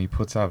weird when he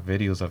puts out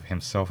videos of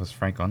himself as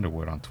Frank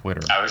Underwood on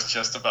Twitter. I was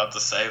just about to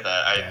say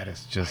that. That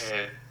is just I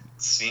had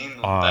seen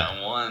odd.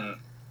 That one,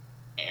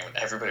 and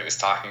everybody was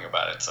talking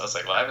about it. So I was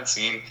like, well, I haven't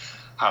seen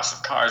House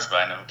of Cards, but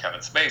I know who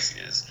Kevin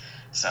Spacey is.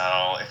 So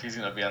if he's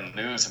going to be on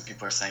the news and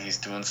people are saying he's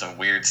doing some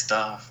weird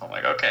stuff, I'm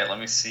like, okay, let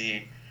me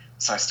see.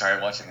 So I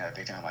started watching that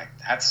video. I'm like,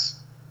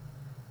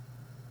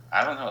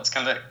 I don't know. It's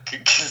kind of,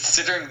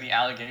 considering the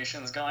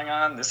allegations going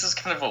on, this is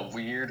kind of a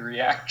weird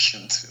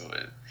reaction to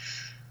it.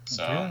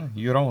 So yeah,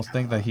 you'd almost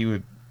think that he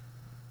would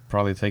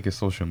probably take his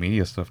social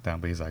media stuff down,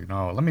 but he's like,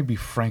 no, let me be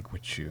frank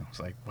with you. It's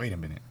like, wait a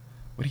minute.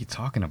 What are you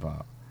talking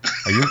about?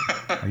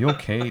 Are you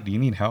okay? Do you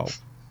need help?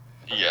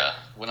 Yeah,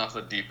 went off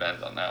the deep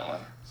end on that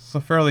one. So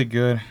fairly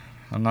good.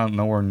 I'm not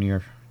nowhere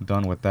near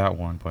done with that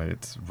one, but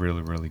it's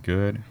really, really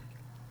good.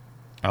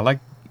 I like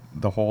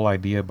the whole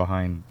idea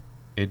behind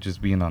it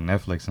just being on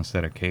Netflix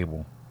instead of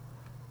cable.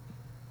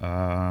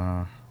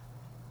 Uh,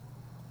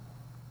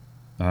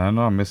 I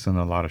know I'm missing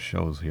a lot of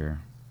shows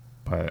here,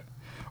 but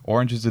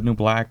Orange is the New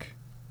Black.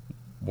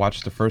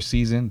 Watched the first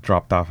season,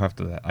 dropped off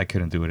after that. I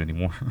couldn't do it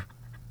anymore.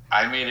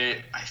 I made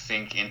it, I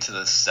think, into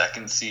the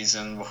second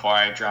season before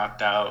I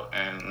dropped out,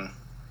 and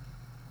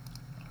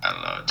I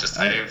don't know, just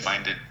I didn't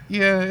find it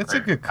Yeah, it's a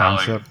very good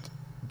compelling. concept,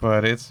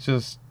 but it's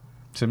just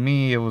to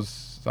me it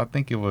was. I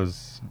think it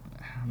was.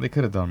 They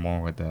could have done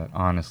more with that.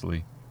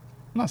 Honestly,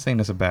 I'm not saying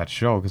it's a bad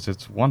show because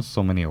it's won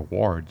so many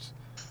awards.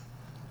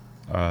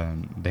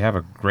 They have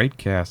a great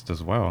cast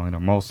as well. You know,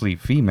 mostly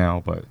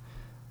female, but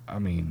I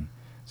mean,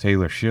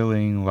 Taylor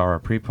Schilling, Laura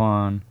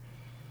Prepon,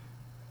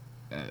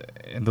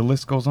 and the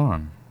list goes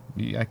on.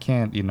 I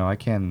can't, I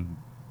can't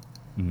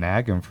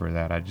nag him for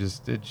that. It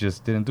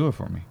just didn't do it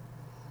for me.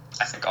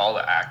 I think all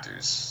the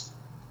actors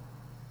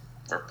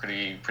were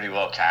pretty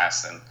well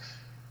cast, and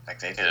like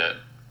they did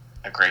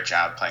a great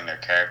job playing their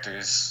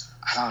characters.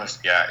 I don't know.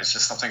 Yeah, it's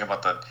just something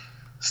about the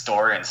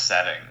story and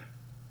setting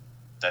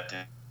that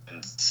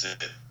didn't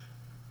sit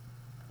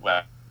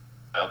well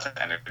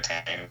to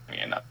entertain me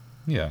enough.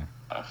 Yeah,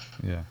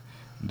 yeah.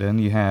 Then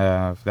you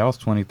have that was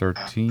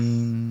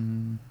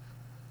 2013.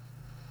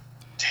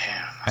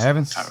 Damn, I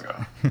that's a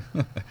long time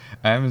ago.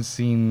 I haven't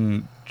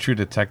seen True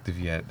Detective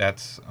yet.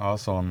 That's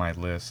also on my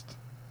list.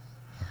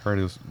 I heard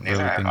it was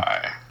Neither have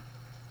I.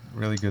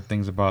 really good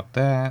things about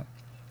that.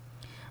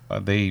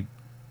 They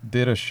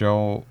did a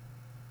show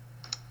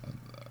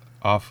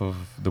off of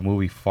the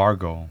movie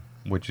Fargo,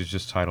 which is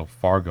just titled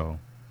Fargo.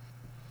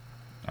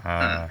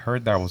 I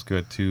heard that was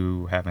good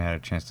too. Haven't had a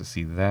chance to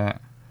see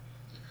that.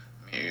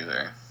 Me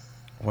either.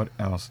 What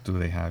else do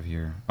they have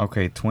here?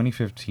 Okay,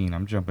 2015.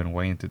 I'm jumping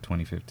way into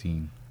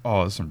 2015.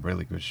 Oh, there's some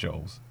really good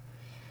shows.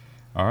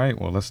 All right,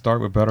 well, let's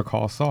start with Better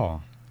Call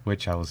Saul,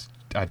 which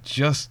I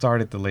just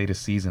started the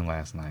latest season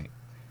last night.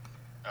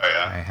 Oh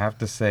yeah. I have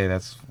to say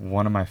that's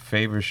one of my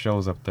favorite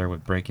shows up there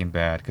with Breaking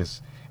Bad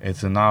because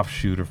it's an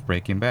offshoot of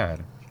Breaking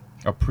Bad,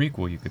 a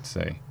prequel, you could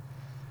say.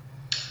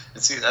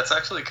 And see, that's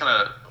actually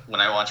kind of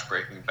when I watched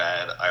Breaking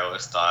Bad, I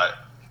always thought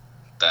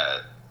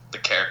that the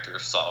character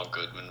of Saul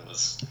Goodman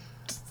was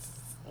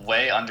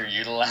way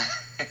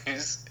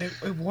underutilized.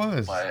 It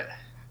was. But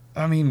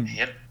I mean, he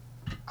had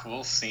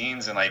cool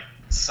scenes and like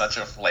such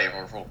a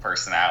flavorful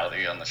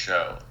personality on the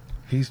show.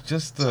 he's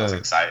just So I was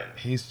excited.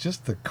 he's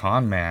just the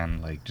con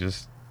man, like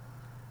just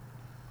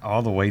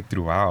all the way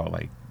throughout,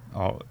 like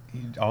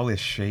all his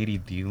shady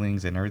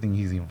dealings and everything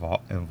he's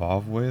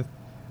involved with.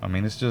 I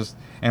mean, it's just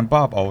and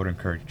Bob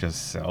Odenkirk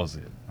just sells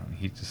it. I mean,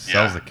 he just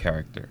sells Yeah. the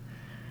character.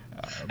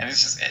 And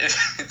it's just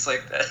it's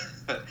like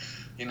that,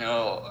 you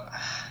know,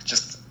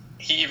 just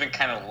he even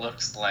kind of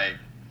looks like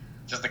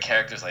just the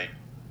character's like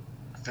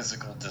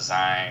physical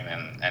design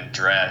and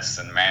dress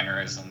and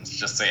mannerisms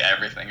just say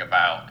everything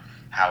about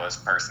how his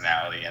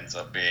personality ends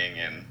up being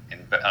in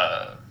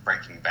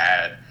Breaking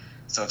Bad.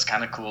 So it's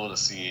kind of cool to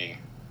see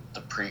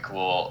the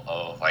prequel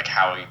of like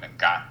how he even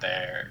got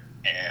there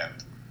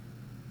and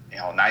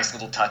nice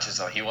little touches.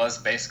 So he was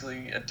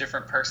basically a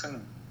different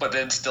person, but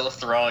then still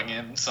throwing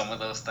in some of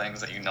those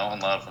things that you know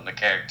and love from the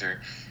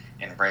character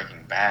in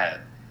Breaking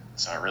Bad.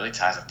 So it really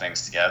ties the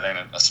things together,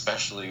 and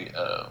especially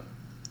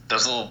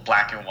those little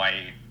black and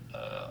white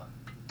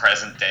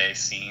present day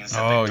scenes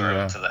that they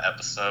throw into the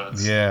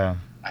episodes. Yeah.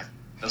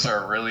 Those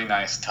are a really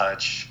nice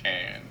touch,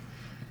 and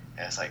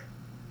it's like,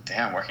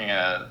 damn, working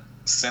at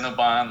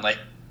Cinnabon, like,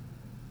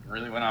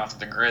 really went off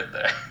the grid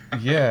there.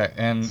 Yeah,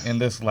 and in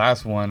this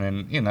last one,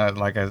 and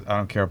like I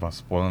don't care about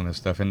spoiling this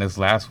stuff. In this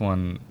last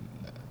one,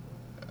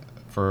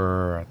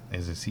 for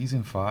is it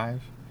season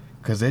 5?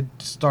 Because it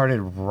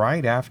started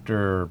right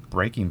after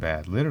Breaking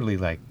Bad, literally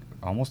like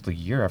almost a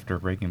year after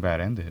Breaking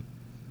Bad ended.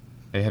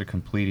 They had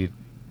completed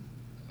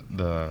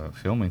the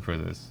filming for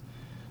this.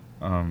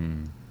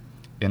 In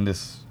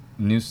this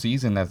new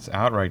season that's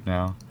out right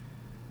now,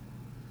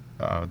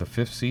 the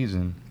 5th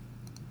season,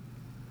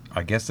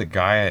 I guess a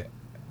guy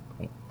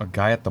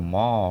at the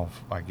mall,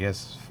 I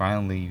guess,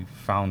 finally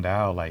found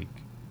out like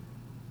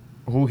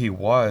who he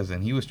was,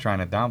 and he was trying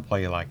to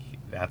downplay it, like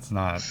that's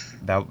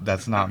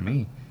not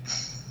me.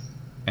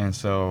 And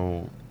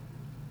so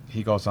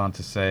he goes on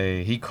to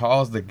say he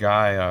calls the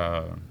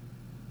guy.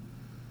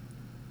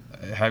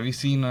 Have you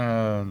seen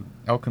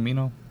El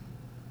Camino?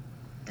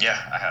 Yeah,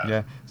 I have.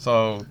 Yeah.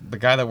 So the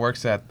guy that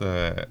works at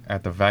the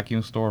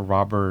vacuum store,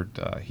 Robert,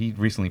 he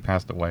recently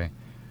passed away.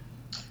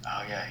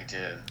 Oh yeah, he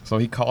did. So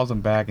he calls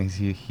him back and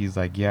he's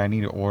like, yeah, I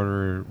need to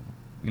order.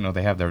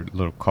 They have their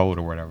little code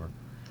or whatever.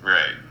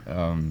 Right.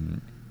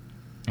 And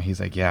he's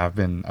like, yeah, I've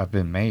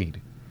been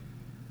made.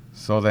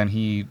 So then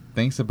he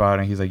thinks about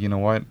it and he's like, you know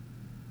what?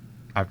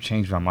 I've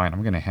changed my mind.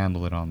 I'm gonna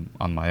handle it on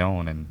my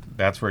own, and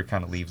that's where it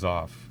kind of leaves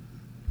off.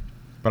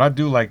 But I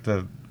do like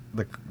the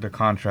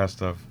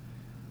contrast of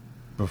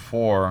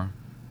before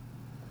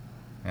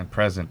and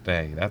present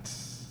day.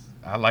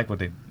 I like what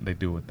they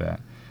do with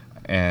that.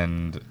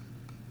 And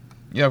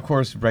yeah, of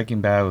course, Breaking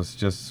Bad was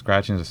just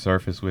scratching the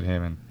surface with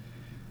him, and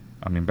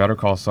I mean, Better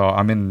Call Saul.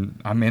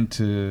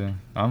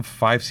 I'm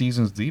 5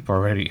 seasons deep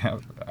already.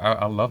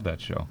 I love that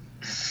show.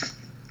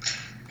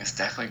 It's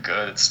definitely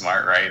good. It's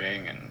smart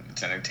writing and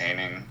it's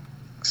entertaining.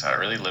 So it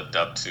really lived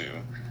up to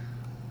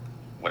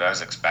what I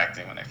was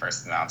expecting when they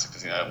first announced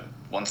it. Because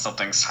once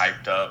something's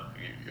hyped up,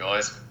 you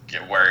always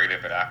get worried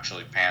if it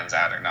actually pans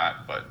out or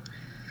not. But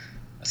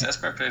it's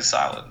been pretty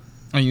solid.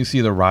 And you see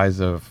the rise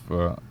of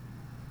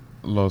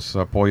Los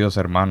Pollos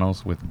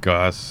Hermanos with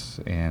Gus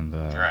and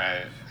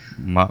Right.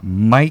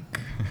 Mike.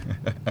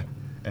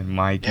 And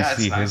Mike, Yeah, you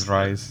it's see nice his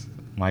rise.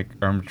 Mike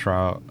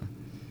Ermtrout.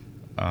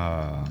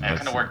 And it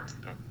kind of worked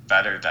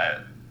better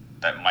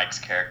that Mike's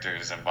character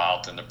is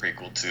involved in the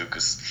prequel too,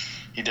 because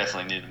he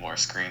definitely needed more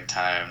screen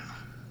time.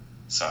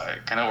 So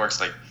it kind of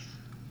works like,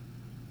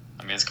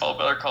 I mean, it's called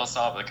Better Call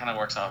Saul, but it kind of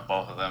works out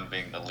both of them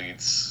being the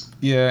leads.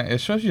 Yeah, it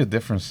shows you a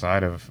different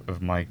side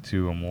of Mike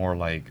too, a more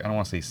like, I don't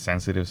want to say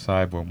sensitive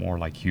side, but more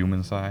like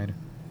human side.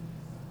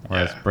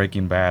 Whereas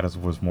Breaking Bad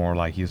was more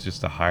like he's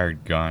just a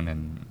hired gun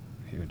and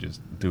he would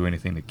just do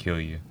anything to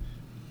kill you.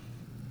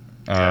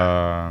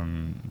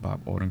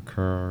 Bob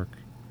Odenkirk.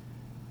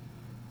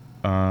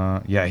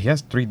 Yeah, he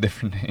has 3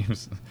 different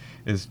names.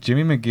 It's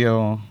Jimmy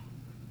McGill,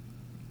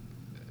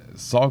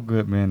 Saul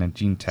Goodman, and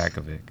Gene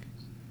Takovic.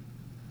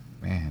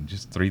 Man,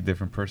 just 3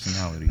 different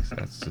personalities.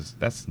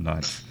 That's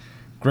nuts.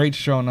 Great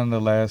show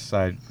nonetheless.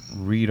 I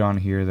read on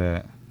here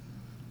that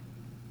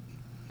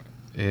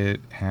it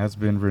has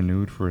been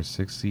renewed for a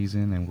 6th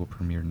season and will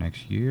premiere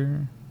next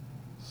year.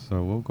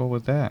 So we'll go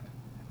with that.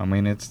 I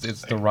mean, it's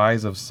the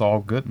rise of Saul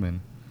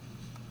Goodman.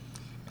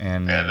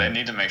 And yeah, they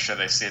need to make sure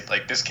they see it.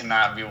 Like, this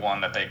cannot be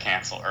one that they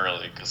cancel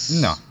early, because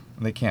no,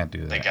 they can't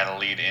do that. They got to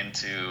lead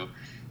into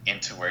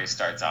where he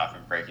starts off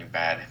in Breaking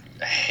Bad.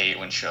 I hate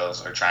when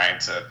shows are trying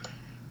to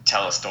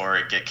tell a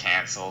story, get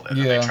canceled, and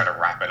then they try to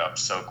wrap it up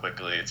so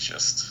quickly.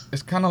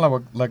 It's kind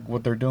of like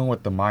what they're doing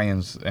with the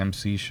Mayans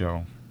MC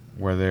show,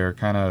 where they're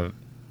kind of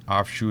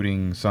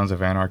offshooting Sons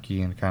of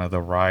Anarchy and kind of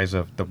the rise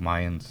of the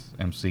Mayans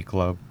MC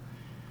club.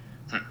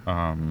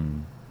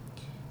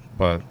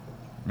 But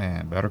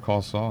man, Better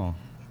Call Saul.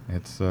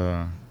 It's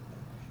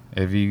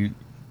if you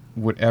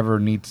would ever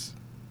need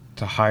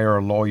to hire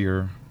a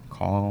lawyer,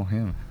 call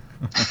him.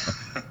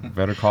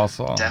 Better Call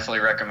Saul.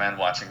 Definitely recommend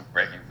watching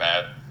Breaking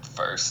Bad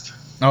first.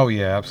 Oh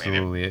yeah,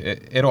 absolutely.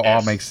 It'll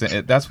all make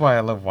sense. That's why I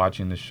love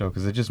watching this show,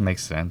 because it just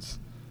makes sense.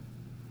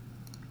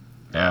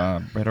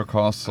 Yeah. Better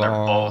Call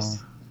Saul. They're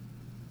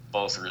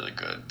both really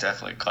good.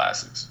 Definitely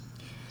classics.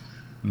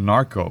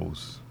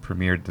 Narcos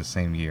premiered the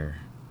same year.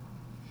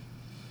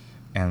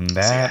 And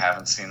I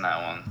haven't seen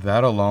that one.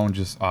 That alone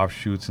just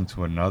offshoots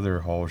into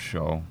another whole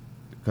show,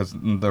 because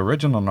the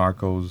original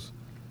Narcos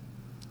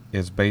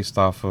is based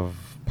off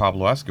of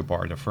Pablo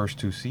Escobar, the first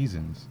 2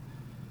 seasons,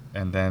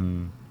 and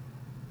then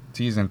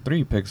season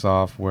 3 picks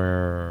off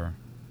where,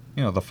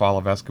 the fall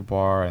of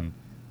Escobar and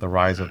the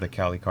rise of the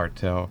Cali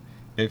cartel.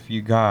 If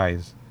you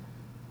guys,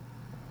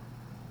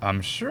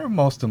 I'm sure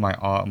most of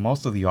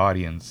the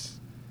audience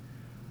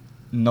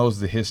knows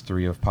the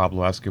history of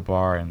Pablo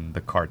Escobar and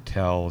the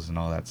cartels and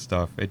all that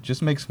stuff. It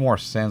just makes more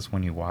sense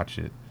when you watch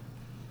it.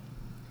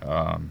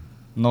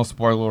 No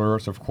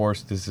spoilers, of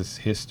course. This is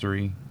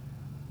history.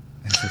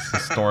 This is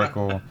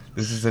historical.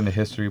 This is in the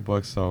history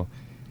book, so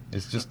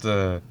it's just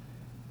a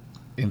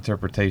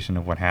interpretation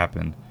of what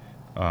happened.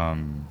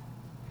 Let's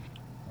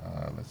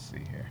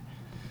see here.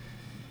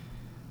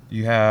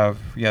 You have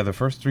the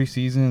first 3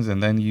 seasons,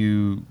 and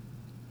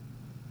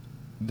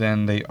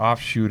then they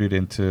offshoot it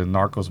into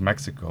Narcos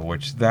Mexico,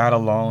 which that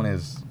alone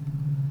is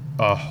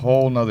a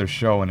whole nother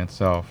show in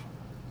itself,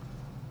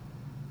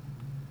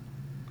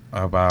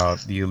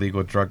 about the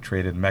illegal drug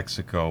trade in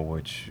Mexico,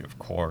 which of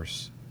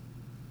course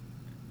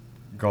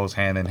goes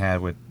hand in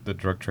hand with the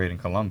drug trade in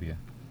Colombia.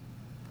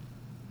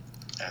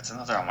 That's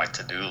another on my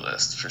to-do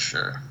list for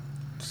sure.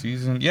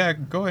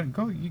 Go ahead,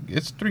 go.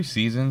 It's 3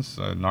 seasons.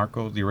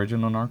 Narcos, the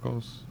original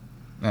Narcos,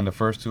 and the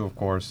first 2, of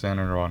course,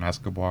 centered on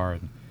Escobar.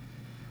 And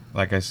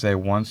like I say,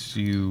 once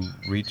you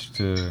reach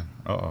to...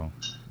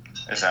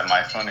 Is that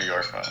my phone or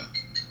your phone?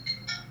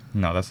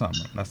 No, that's not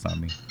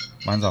me.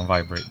 Mine's on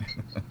vibrate.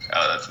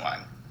 Oh, that's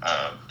mine.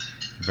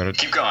 You better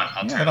keep going.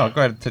 Go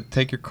ahead.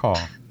 Take your call.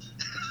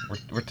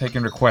 We're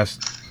taking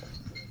requests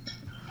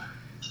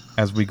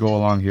as we go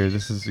along here.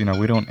 This is,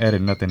 we don't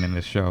edit nothing in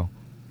this show.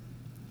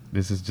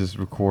 This is just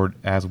record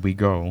as we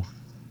go.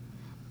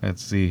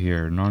 Let's see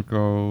here.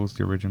 Narcos,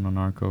 the original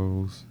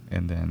Narcos,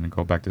 and then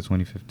go back to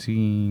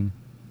 2015.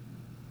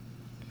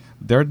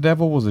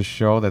 Daredevil was a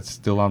show that's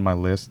still on my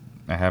list.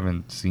 I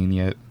haven't seen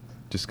yet,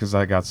 just because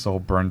I got so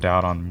burned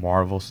out on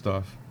Marvel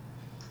stuff.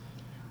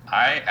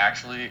 I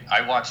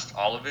watched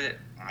all of it.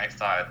 I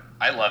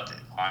loved it.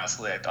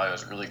 Honestly, I thought it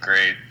was really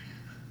great.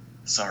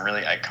 Some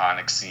really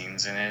iconic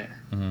scenes in it.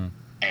 Mm-hmm.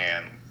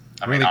 And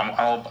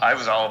I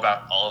was all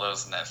about all of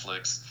those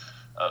Netflix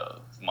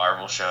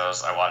Marvel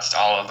shows. I watched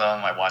all of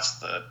them. I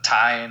watched the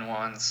tie-in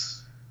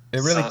ones.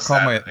 It really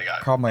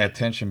caught my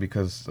attention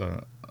because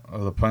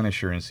of the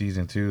Punisher in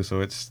season 2,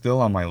 so it's still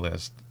on my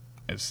list.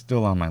 I've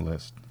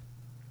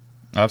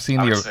seen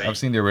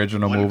the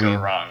original movie. Wouldn't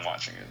go wrong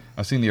watching it.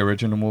 I've seen the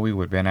original movie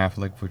with Ben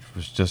Affleck, which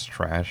was just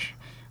trash.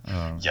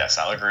 Yes,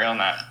 I'll agree on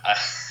that.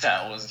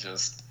 That was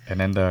just And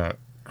then the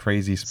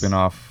crazy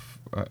spin-off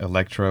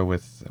Elektra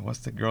with what's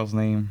the girl's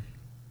name?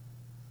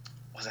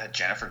 Was that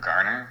Jennifer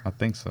Garner? I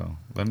think so.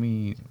 Let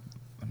me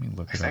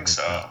look I it up think real quick.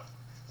 so.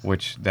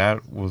 Which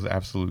that was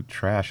absolute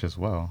trash as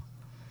well.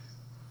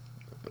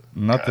 God,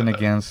 Nothing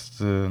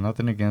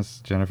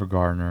against Jennifer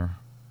Garner.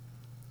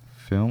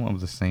 Film of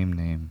the same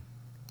name.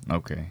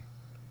 Okay.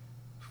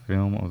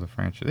 Film of the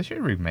franchise. They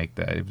should remake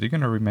that. If they're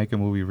gonna remake a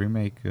movie,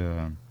 remake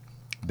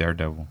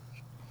Daredevil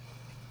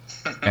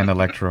and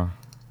Elektra,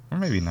 or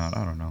maybe not.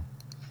 I don't know.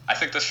 I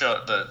think the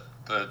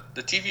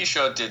TV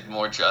show did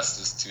more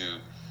justice to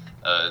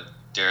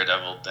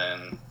Daredevil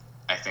than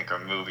I think a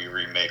movie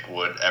remake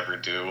would ever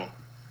do.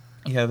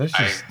 Yeah,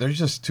 I there's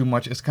just too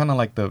much. It's kind of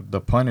like the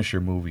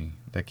Punisher movie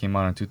that came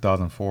out in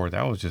 2004.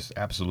 That was just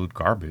absolute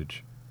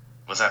garbage.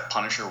 Was that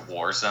Punisher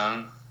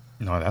Warzone?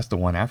 No, that's the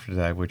one after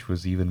that, which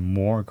was even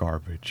more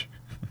garbage.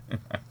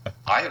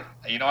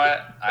 You know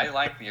what? I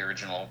like the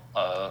original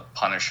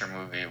Punisher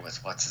movie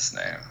with what's his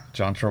name?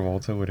 John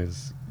Travolta with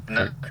his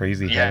No,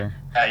 crazy yeah,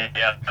 hair.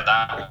 yeah,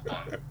 that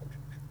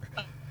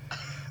one.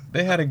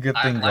 They had a good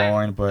I thing like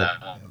going, but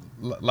that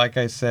one. like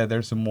I said,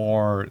 there's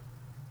more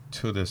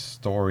to the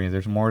story.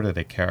 There's more to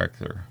the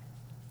character,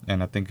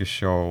 and I think the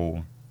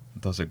show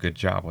does a good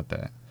job with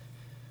that.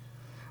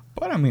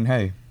 But I mean,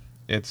 hey,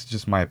 it's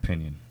just my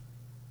opinion.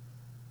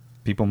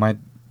 People might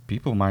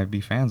people might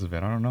be fans of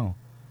it. I don't know.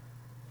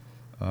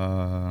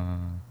 Uh,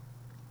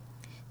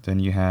 then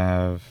you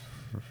have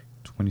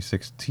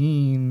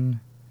 2016.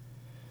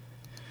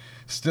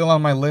 Still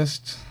on my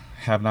list.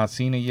 Have not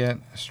seen it yet.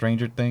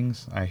 Stranger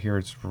Things. I hear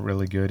it's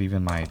really good.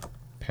 Even my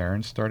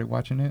parents started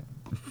watching it.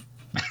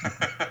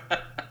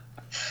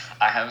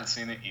 I haven't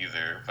seen it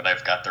either, but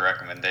I've got the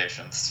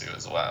recommendations too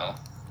as well.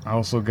 I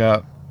also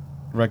got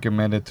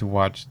recommended to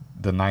watch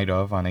The Night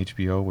of on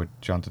HBO with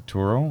John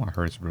Turturro. I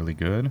heard it's really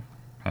good.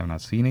 Have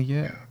not seen it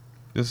yet.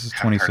 This is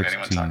Haven't heard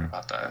anyone talk 2016.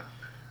 about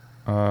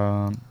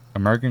that.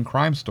 American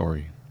Crime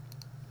Story.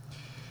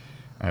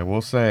 I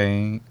will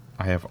say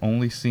I have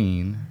only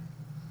seen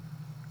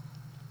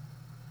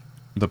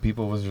The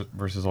People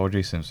versus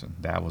O.J. Simpson.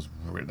 That was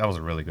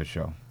a really good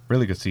show.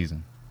 Really good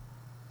season.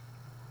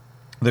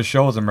 The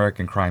show is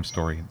American Crime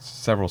Story. It's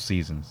several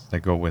seasons that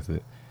go with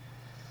it.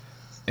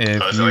 So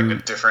If is it like you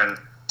a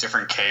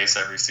different case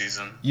every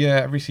season? Yeah,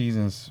 every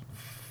season's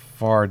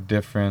far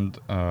different.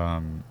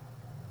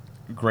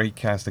 Great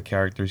cast of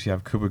characters. You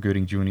have Cuba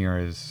Gooding Jr.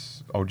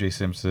 as O.J.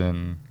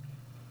 Simpson.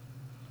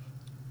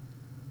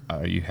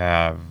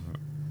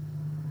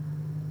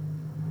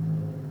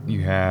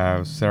 You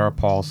have Sarah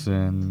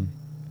Paulson,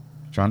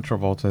 John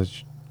Travolta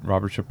as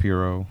Robert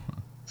Shapiro.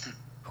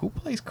 Who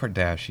plays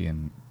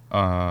Kardashian?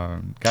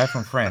 Guy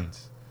from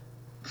Friends.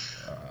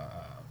 Uh,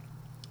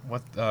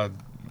 what?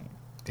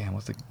 Damn.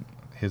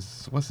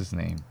 What's his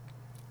name?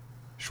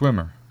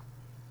 Schwimmer.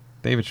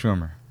 David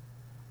Schwimmer.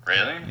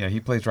 Really? Yeah, he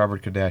plays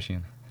Robert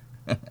Kardashian.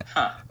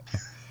 Huh.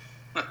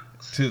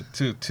 To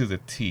the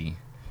T.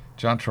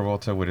 John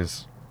Travolta with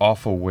his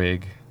awful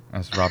wig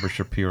as Robert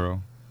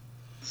Shapiro.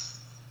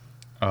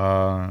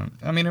 I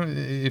mean,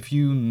 if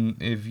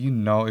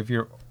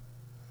you're,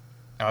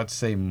 I'd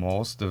say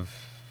most of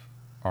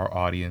our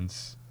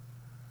audience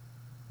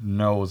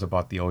knows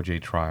about the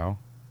OJ trial.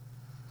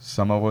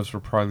 Some of us were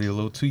probably a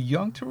little too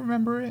young to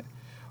remember it,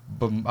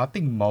 but I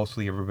think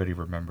mostly everybody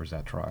remembers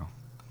that trial.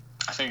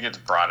 I think it's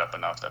brought up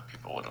enough that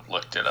people would have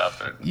looked it up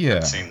and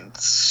Yeah. seen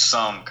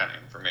some kind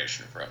of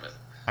information from it.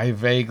 I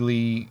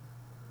vaguely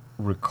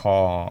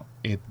recall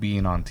it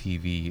being on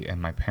TV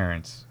and my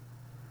parents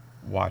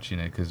watching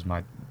it because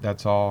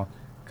that's all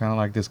kind of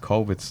like this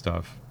COVID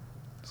stuff,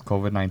 this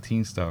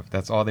COVID-19 stuff.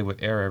 That's all they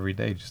would air every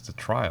day, just a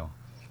trial.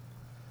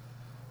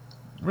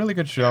 Really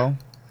good show.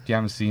 If you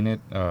haven't seen it,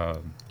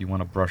 you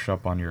want to brush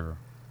up on your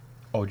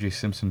O.J.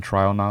 Simpson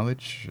trial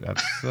knowledge.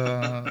 That's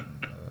a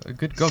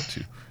good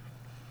go-to.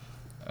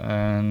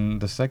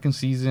 And the second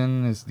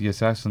season is the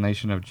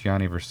assassination of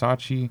Gianni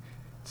Versace.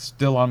 It's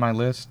still on my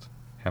list.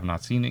 Have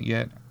not seen it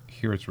yet.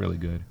 Hear it's really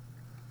good.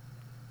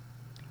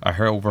 I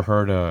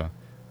overheard a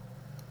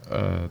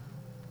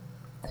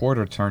court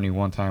attorney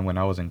one time when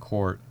I was in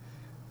court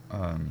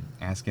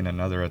asking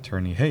another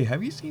attorney, "Hey,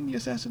 have you seen the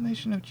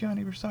assassination of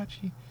Gianni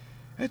Versace?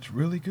 It's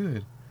really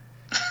good."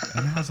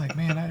 And I was like,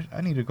 man,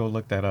 I need to go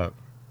look that up.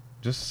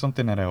 Just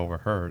something that I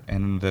overheard.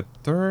 And the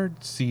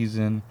third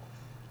season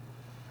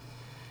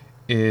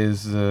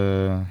is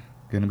going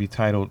to be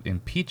titled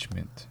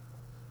Impeachment.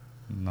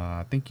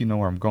 I think you know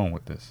where I'm going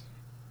with this.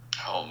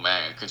 Oh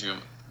man,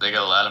 they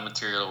got a lot of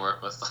material to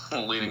work with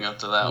leading up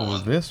to that Well,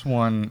 one. this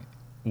one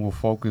will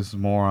focus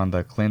more on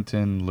the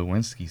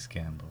Clinton-Lewinsky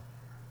scandal,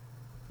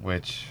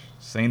 which,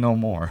 say no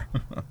more.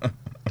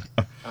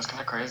 That's kind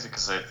of crazy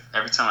because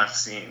every time I've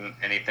seen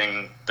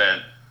anything that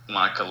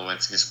Monica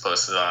Lewinsky's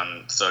posted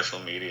on social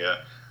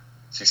media,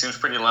 she seems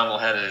pretty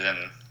level-headed and,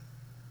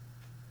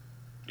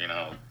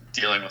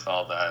 dealing with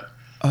all that.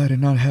 I did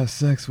not have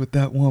sex with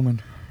that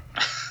woman.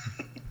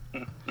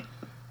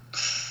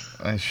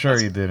 I'm sure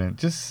you didn't.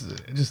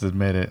 Just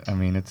admit it. I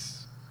mean,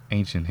 it's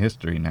ancient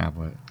history now,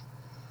 but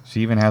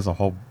she even has a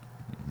whole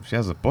she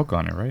has a book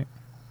on it, right?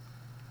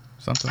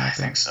 Something I like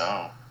that. think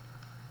so.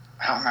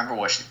 I don't remember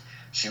what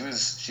she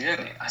was. She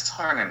didn't. I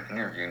saw her in an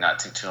interview not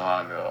too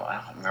long ago.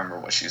 I don't remember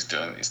what she's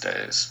doing these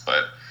days,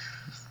 but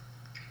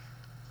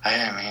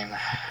I mean,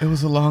 It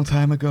was a long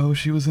time ago.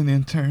 She was an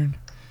intern.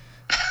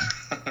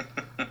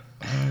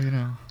 You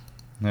know.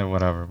 Yeah,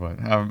 whatever. But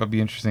it'll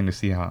be interesting to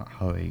see how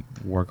they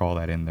work all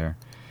that in there.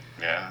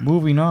 yeah.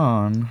 Moving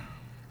on,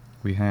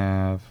 we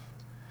have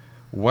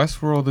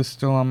Westworld is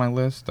still on my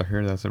list. I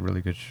heard that's a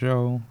really good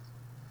show.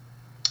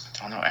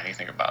 I don't know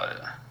anything about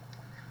it.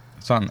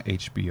 It's on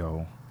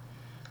HBO.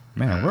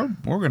 Man,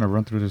 we're gonna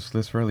run through this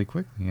list fairly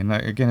quickly, and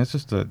again, it's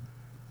just a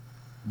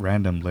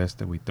random list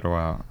that we throw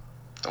out.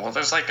 Well,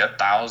 there's like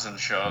 1,000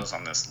 shows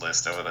on this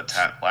list over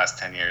the last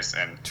 10 years,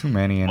 and Too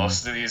many.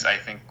 most of these, I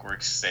think, we're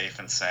safe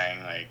in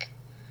saying like,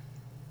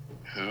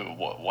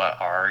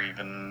 what are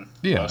even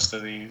most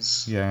of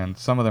these? Yeah, and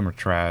some of them are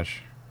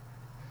trash.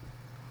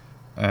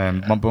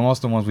 And but most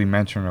of the ones we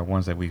mentioned are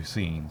ones that we've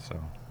seen,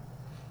 so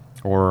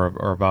or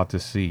are about to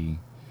see.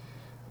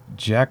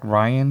 Jack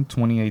Ryan,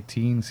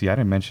 2018. See, I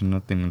didn't mention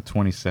nothing in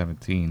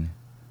 2017.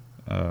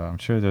 I'm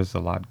sure there's a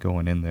lot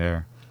going in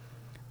there.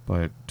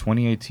 But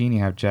 2018, you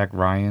have Jack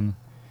Ryan,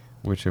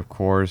 which of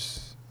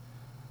course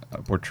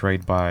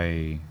portrayed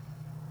by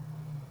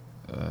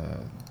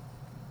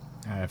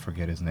I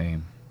forget his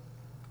name.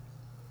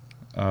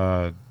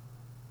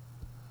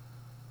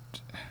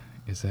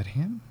 Is that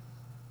him?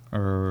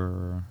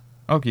 Or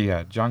okay,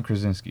 yeah, John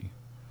Krasinski,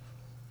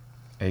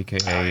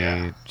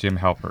 aka Jim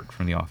Halpert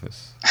from The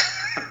Office.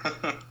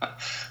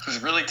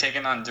 Who's really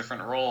taking on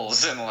different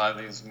roles in a lot of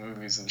these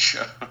movies and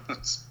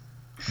shows.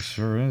 It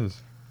sure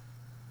is.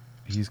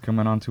 He's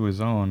coming onto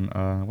his own.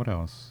 What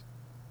else?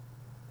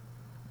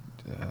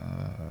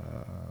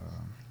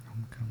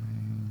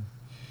 Homecoming.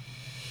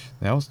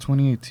 That was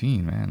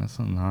 2018, man. That's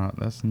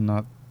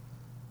not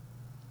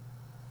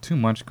too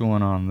much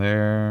going on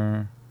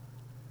there.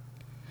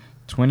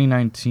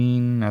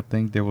 2019, I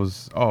think there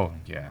was. Oh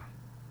yeah,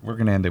 we're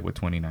gonna end it with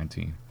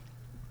 2019.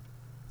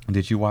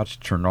 Did you watch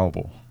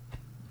Chernobyl?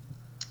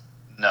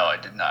 No, I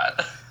did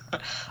not.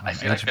 I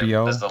feel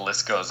HBO? Like as the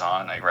list goes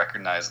on, I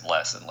recognize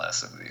less and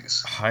less of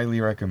these. Highly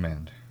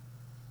recommend.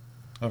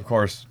 Of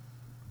course,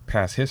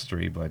 past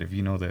history, but if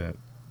you know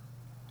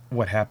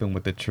what happened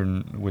with with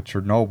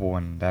Chernobyl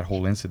and that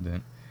whole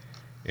incident,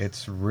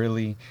 it's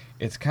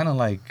kind of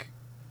like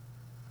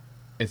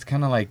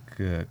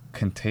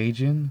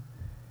Contagion,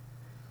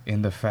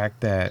 in the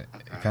fact that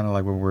kind of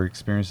like what we're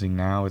experiencing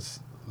now. It's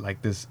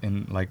like this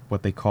in like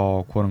what they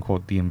call quote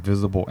unquote the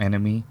invisible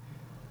enemy.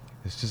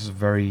 It's just a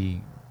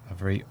very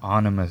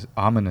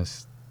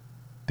ominous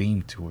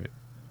theme to it.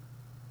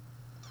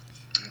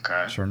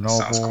 Okay. Chernobyl.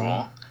 Sounds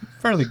cool.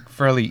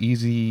 Fairly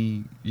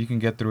easy. You can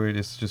get through it.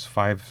 It's just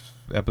 5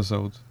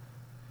 episodes.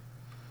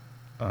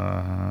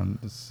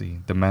 Let's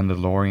see. The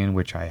Mandalorian,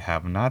 which I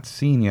have not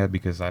seen yet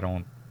because I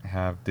don't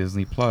have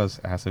Disney Plus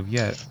as of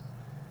yet.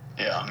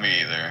 Yeah,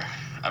 me either.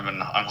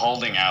 I'm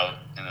holding out,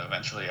 and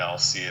eventually I'll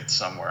see it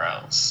somewhere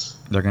else.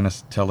 They're gonna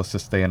tell us to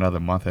stay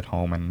another month at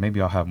home, and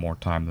maybe I'll have more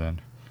time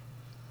then.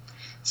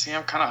 See,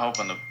 I'm kind of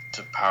hoping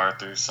to power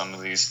through some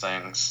of these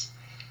things.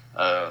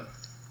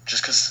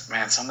 Just because,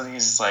 man, some of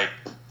these, like,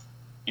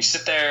 you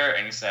sit there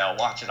and you say, I'll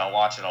watch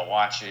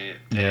it.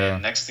 Yeah.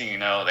 And next thing you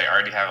know, they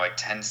already have, like,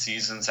 10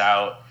 seasons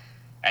out.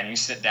 And you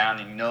sit down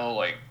and you know,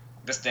 like,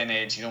 this day and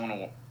age, you don't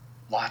want to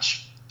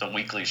watch the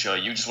weekly show.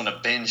 You just want to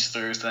binge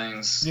through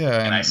things.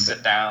 Yeah. And I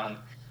sit down,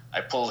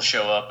 I pull the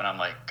show up, and I'm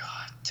like,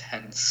 God,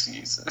 10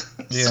 seasons.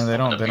 Yeah, they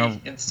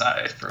don't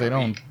inside for they a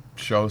don't week.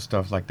 show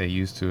stuff like they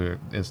used to.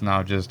 It's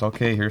now just,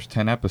 okay, here's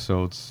 10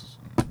 episodes.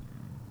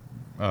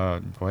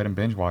 Go ahead and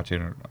binge watch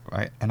it.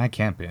 I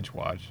can't binge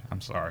watch. I'm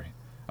sorry.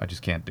 I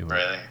just can't do it.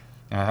 Really?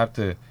 I have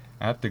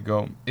to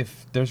go.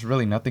 If there's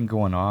really nothing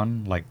going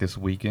on, like this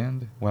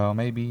weekend, well,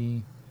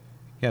 maybe,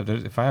 yeah,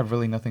 if I have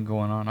really nothing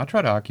going on, I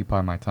try to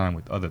occupy my time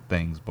with other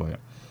things, but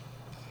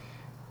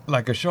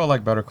like a show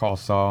like Better Call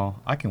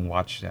Saul, I can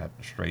watch that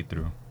straight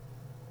through.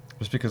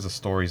 Just because the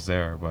story's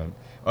there, but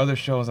other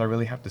shows I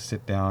really have to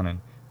sit down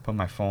and put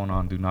my phone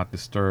on Do Not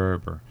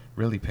Disturb or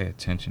really pay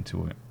attention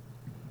to it.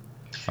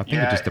 I think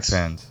it just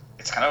depends.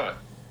 It's kind of a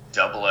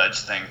double-edged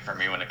thing for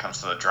me when it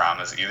comes to the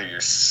dramas. Either you're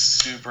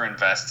super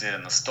invested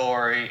in the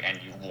story and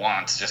you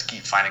want to just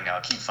keep finding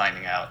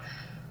out,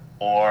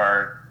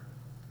 or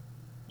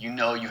you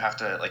have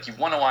to, like, you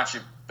want to watch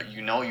it, but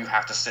you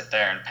have to sit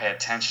there and pay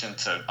attention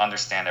to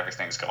understand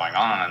everything's going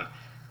on,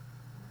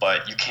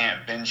 but you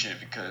can't binge it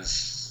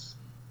because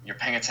you're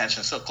paying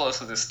attention so close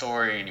to this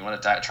story and you want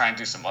to try and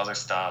do some other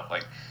stuff.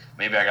 Like,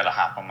 maybe I got to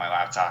hop on my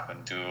laptop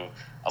and do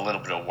a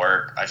little bit of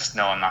work. I just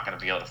know I'm not going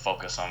to be able to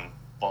focus on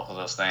both of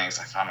those things.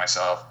 I found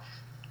myself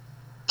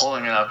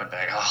pulling it up and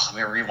being, let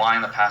me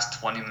rewind the past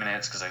 20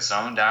 minutes because I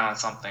zoned down on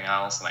something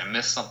else and I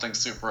missed something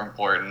super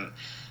important,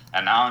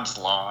 and now I'm just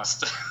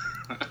lost.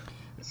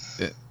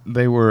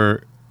 They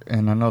were,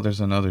 and I know there's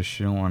another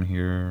show on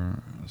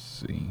here. Let's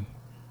see.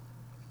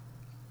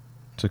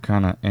 To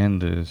kind of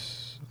end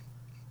this.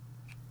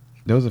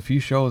 there was a few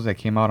shows that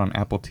came out on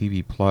Apple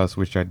TV Plus,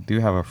 which I do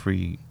have a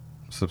free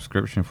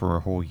subscription for a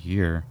whole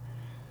year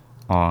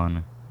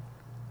on.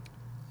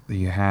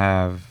 You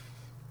have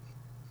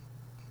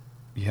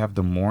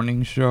the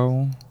morning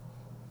show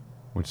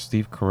with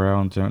Steve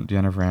Carell and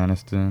Jennifer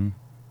Aniston.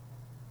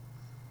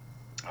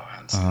 Oh, I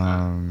haven't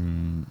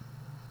seen that.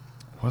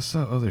 What's the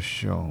other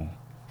show?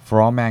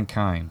 For All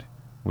Mankind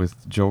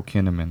with Joe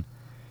Kinnaman.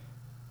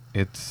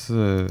 It's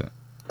kind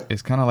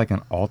of like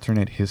an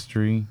alternate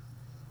history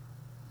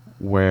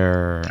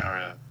where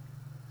Oh,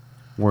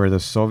 really? the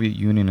Soviet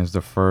Union is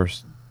the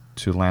first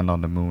to land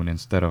on the moon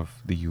instead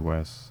of the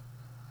U.S.,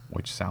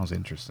 which sounds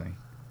interesting.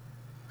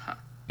 Huh.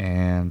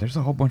 And there's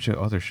a whole bunch of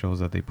other shows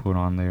that they put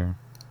on there.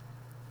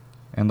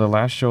 And the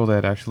last show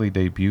that actually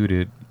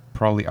debuted,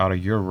 probably out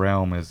of your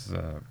realm, is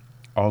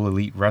All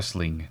Elite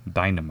Wrestling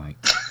Dynamite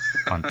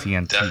on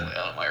TNT. Definitely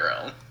out of my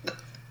realm.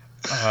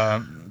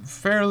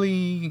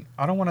 Fairly,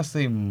 I don't want to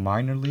say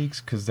minor leagues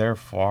because they're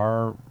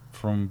far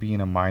from being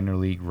a minor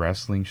league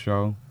wrestling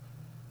show.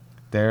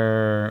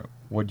 They're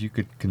what you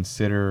could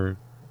consider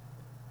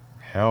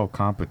hell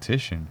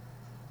competition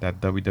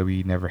that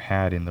WWE never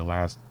had in the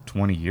last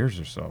 20 years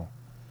or so.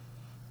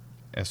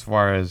 As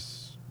far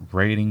as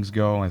ratings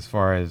go, as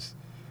far as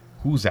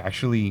who's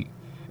actually,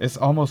 it's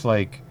almost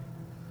like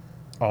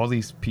all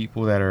these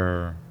people that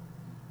are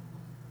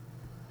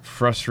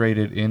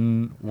frustrated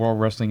in World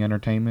Wrestling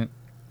Entertainment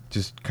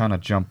just kind of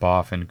jump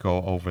off and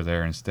go over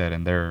there instead,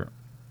 and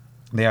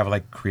they have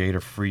like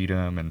creative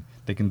freedom and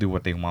they can do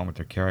what they want with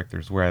their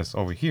characters, whereas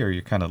over here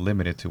you're kind of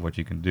limited to what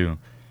you can do.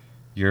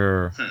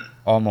 You're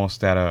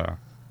almost at a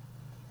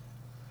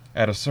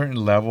certain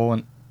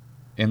level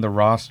in the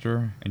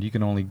roster, and you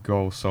can only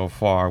go so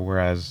far,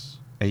 whereas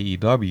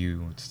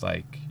AEW, it's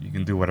like you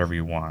can do whatever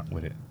you want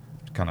with it,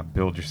 kind of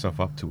build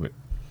yourself up to it.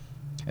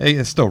 Hey,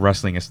 it's still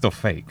wrestling, it's still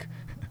fake.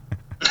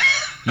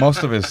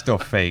 Most of it is still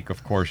fake,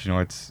 of course. You know,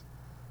 it's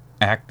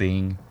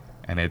acting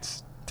and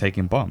it's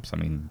taking bumps. I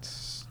mean,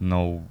 it's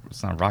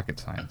not rocket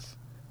science.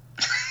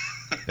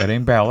 It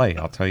ain't ballet,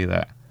 I'll tell you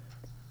that.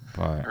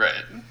 But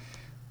Right.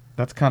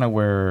 that's kind of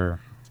where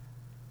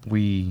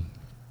we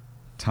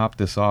top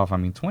this off. I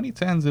mean,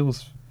 2010s, it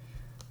was,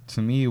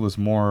 to me, it was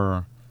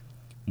more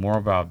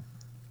about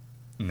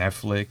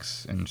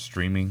Netflix and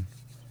streaming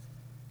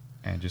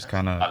and just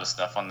kind A lot of, of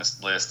stuff on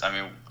this list. I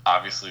mean,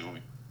 obviously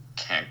we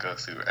can't go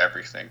through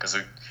everything because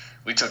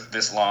we took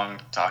this long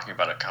talking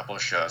about a couple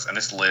of shows, and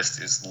this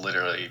list is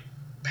literally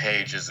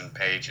pages and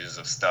pages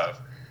of stuff.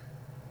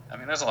 I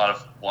mean, there's a lot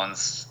of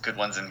good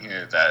ones in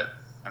here that,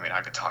 I mean,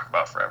 I could talk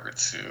about forever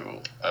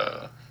too.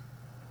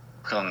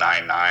 Brooklyn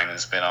Nine-Nine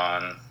has been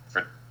on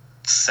for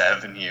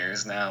 7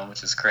 years now,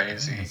 which is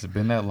crazy. has it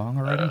been that long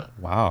already?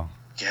 Wow,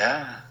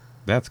 Yeah.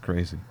 that's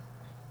crazy.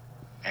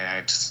 And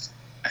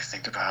I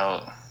think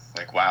about,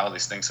 like, wow,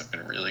 these things have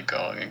been really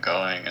going and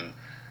going, and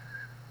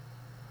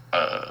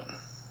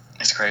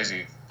it's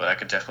crazy. But I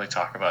could definitely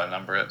talk about a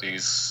number of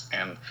these,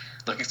 and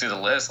looking through the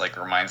list, like,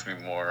 reminds me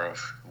more of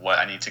what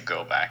I need to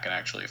go back and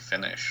actually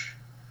finish.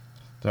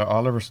 The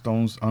Oliver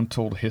Stone's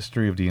Untold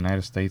History of the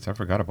United States, I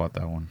forgot about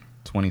that one.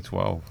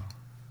 2012.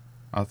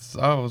 I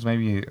was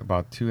maybe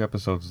about 2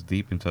 episodes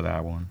deep into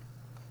that one.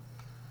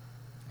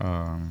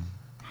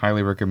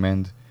 Highly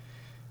recommend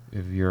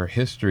if you're a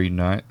history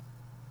nut.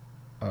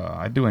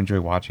 I do enjoy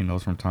watching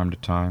those from time to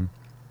time.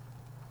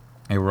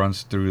 It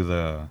runs through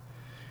the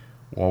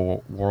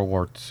World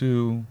War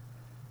II,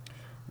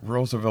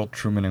 Roosevelt,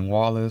 Truman, and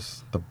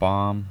Wallace, the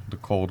bomb, the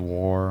Cold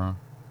War,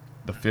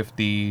 the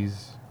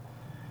 50s,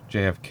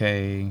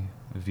 JFK,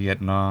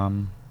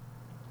 Vietnam,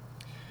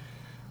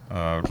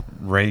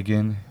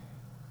 Reagan,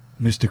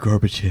 Mr.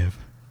 Gorbachev,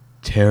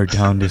 tear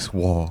down this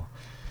wall.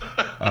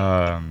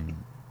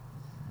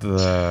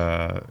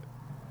 The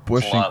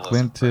Bush and Flawless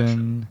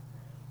Clinton,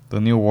 the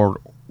New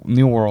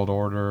World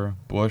Order,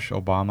 Bush,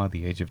 Obama,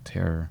 the Age of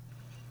Terror.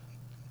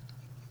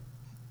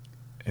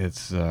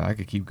 It's I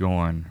could keep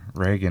going.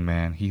 Reagan,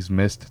 man, he's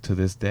missed to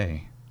this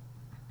day.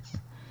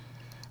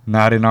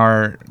 Not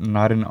our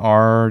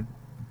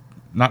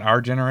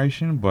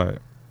generation,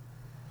 but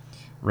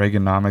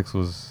Reaganomics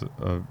was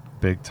a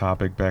big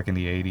topic back in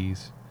the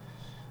 80s.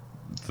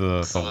 The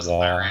was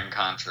wall.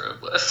 Iran-Contra,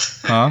 but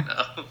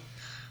Huh?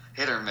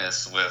 Hit or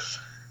miss with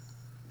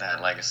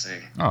that legacy.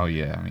 Oh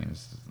yeah, I mean,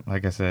 it's,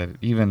 like I said,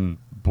 even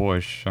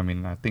Bush. I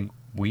mean, I think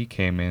we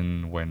came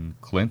in when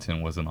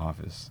Clinton was in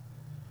office.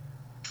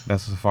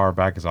 That's as far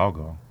back as I'll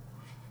go.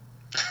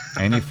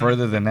 Any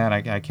further than that,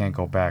 I can't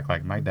go back.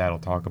 Like, my dad will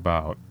talk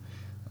about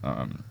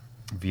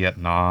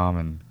Vietnam,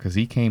 and because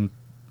he came,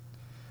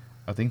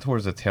 I think,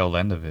 towards the tail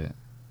end of it,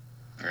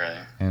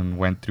 Right. and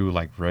went through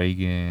like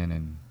Reagan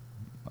and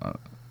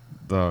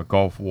the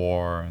Gulf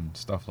War and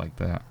stuff like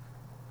that.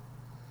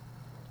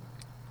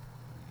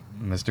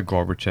 Mr.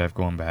 Gorbachev,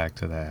 going back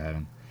to that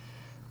and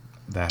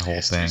that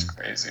whole thing. History's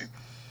crazy.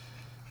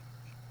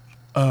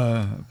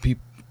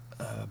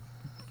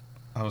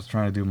 I was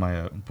trying to do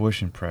my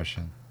Bush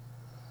impression.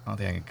 I don't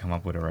think I can come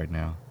up with it right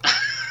now.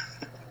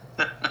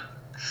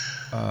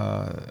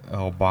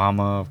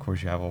 Obama, of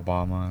course, you have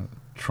Obama.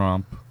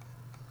 Trump.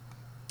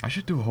 I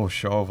should do a whole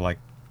show of like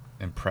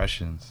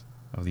impressions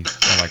of these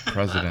like Are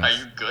presidents.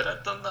 you good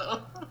at them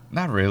though?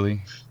 Not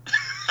really.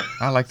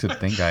 I like to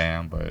think I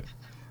am, but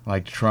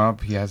like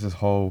Trump, he has this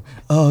whole,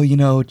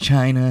 oh,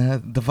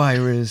 China, the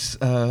virus,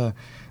 the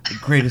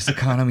greatest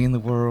economy in the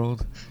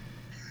world.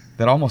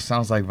 That almost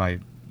sounds like my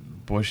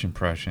Bush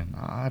impression.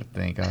 I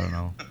think, I don't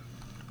know.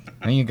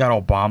 And you got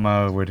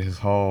Obama with his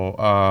whole,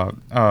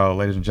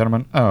 ladies and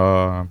gentlemen,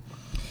 hope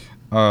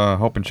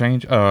and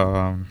change,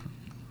 something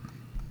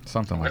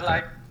We're like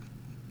like that.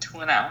 to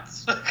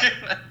announce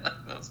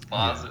those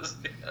pauses.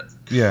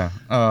 Yes.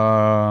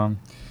 Yeah.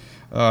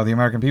 The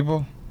American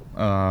people.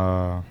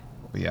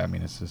 But yeah, I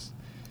mean, it's just.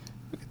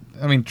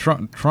 I mean,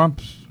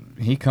 Trump,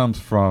 he comes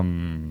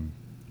from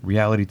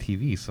reality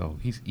TV, so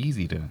he's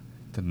easy to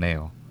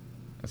nail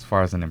as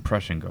far as an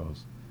impression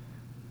goes.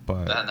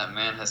 But That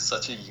man has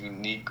such a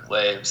unique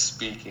way of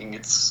speaking.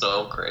 It's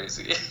so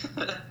crazy.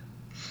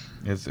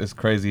 it's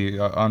crazy,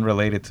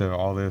 unrelated to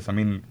all this. I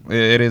mean,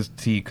 it is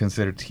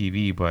considered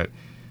TV, but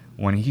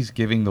when he's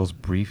giving those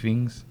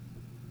briefings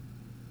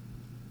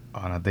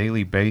on a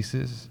daily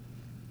basis,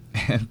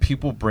 and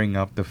people bring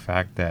up the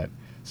fact that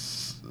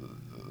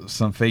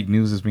some fake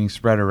news is being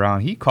spread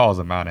around, he calls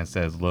them out and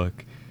says,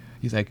 "Look,"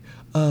 he's like,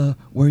 where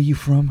are you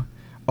from?"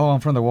 "Oh, I'm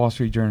from the Wall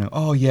Street Journal."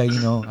 "Oh yeah,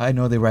 I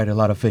know they write a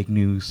lot of fake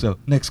news. So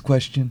next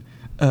question."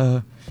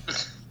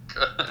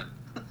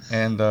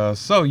 And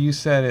so you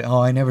said it.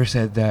 "Oh, I never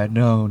said that.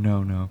 No,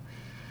 no, no."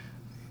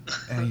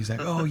 And he's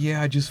like, "Oh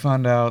yeah, I just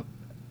found out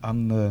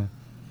I'm the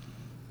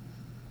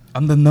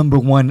I'm the number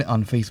one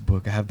on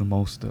Facebook. I have the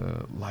most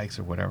likes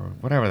or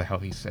whatever the hell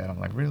he said." I'm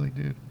like, "Really,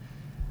 dude?"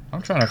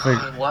 I'm trying to figure.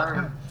 I'm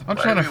Why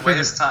trying do to we figure.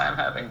 waste time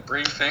having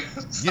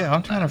briefings? Yeah,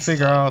 I'm trying to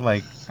figure out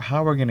like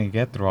how we're gonna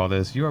get through all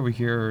this. You over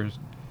here,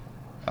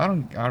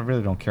 I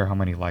really don't care how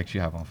many likes you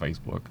have on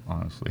Facebook,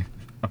 honestly.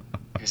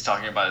 He's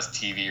talking about his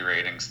TV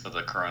ratings for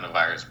the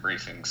coronavirus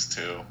briefings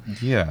too.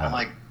 Yeah, I'm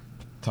like,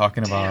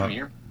 talking damn, about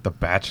you're The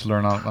Bachelor,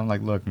 and I'm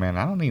like, look, man,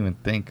 I don't even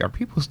think, are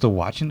people still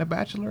watching The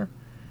Bachelor?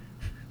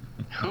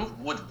 who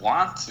would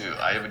want to?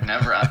 I would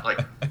never like.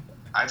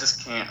 I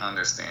just can't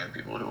understand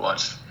people who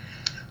watch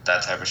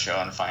that type of show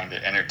and find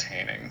it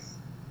entertaining.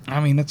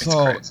 I mean, It's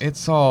crazy.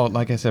 it's all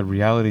like I said,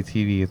 reality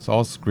TV. It's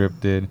all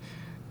scripted,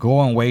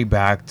 going way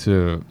back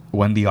to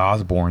when the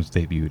Osbournes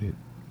debuted it.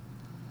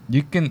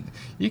 You can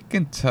you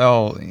can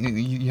tell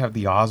you have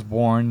the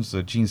Osbournes,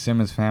 the Gene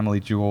Simmons family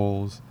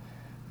jewels,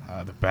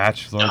 the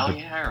Bachelor, Oh the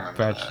yeah, I remember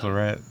that.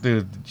 Bachelorette.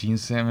 Dude, the Gene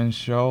Simmons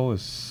show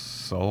is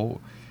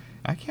so.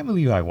 I can't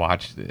believe I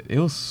watched it. It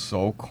was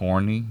so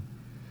corny.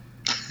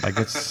 Like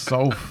it's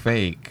so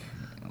fake.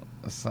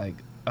 It's like,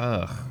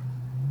 ugh.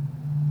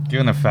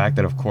 Given the fact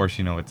that, of course,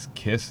 it's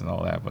Kiss and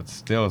all that, but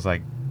still, it's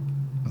like,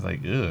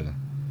 ugh.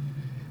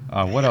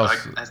 What Like,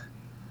 else?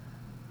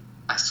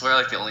 I swear,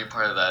 like the only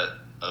part of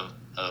that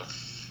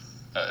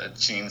of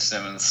Gene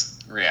Simmons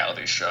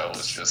reality show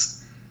was just.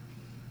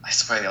 I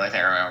swear the only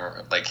thing I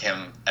remember, like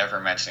him ever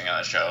mentioning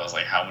on the show, was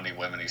like how many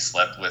women he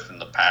slept with in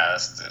the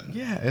past, and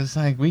Yeah, it's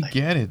like we like,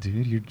 get it,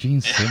 dude. You're Gene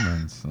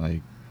Simmons.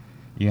 Like,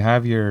 you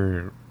have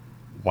your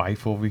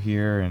wife over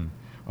here, and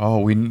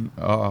oh,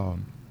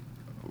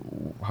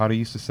 how they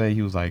used to say,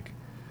 he was like,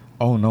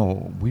 "Oh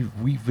no,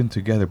 we've been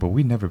together, but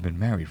we've never been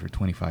married for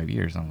 25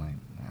 years." I'm like,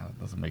 nah, that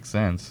doesn't make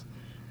sense.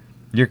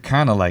 You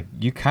kind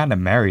of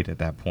married at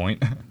that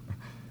point.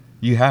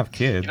 You have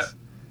you know, kids.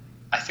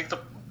 I think the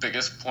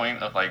biggest point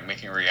of like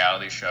making a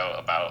reality show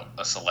about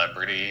a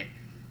celebrity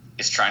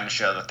is trying to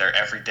show that their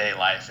everyday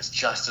life is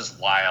just as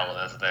wild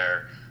as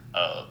their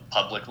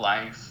public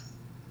life.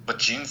 But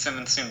Gene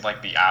Simmons seemed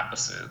like the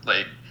opposite.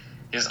 Like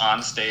his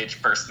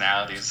onstage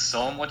personality is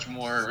so much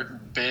more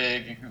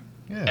big,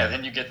 Yeah. and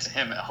then you get to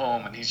him at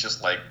home, and he's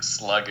just like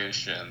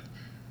sluggish and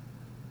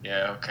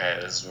yeah, okay,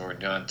 this is what we're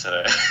doing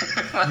today.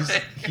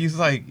 He's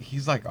like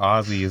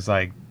Ozzy. He's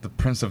like the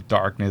Prince of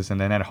Darkness, and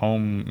then at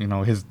home,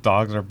 his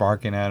dogs are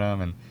barking at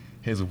him, and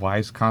his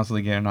wife's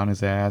constantly getting on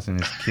his ass, and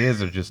his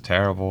kids are just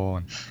terrible.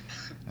 And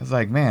it's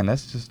like, man,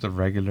 that's just a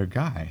regular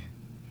guy.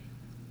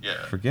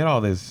 Yeah, Forget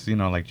all this,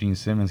 like Gene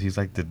Simmons. He's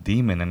like the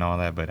demon and all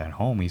that, but at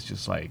home, he's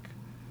just like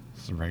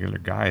a regular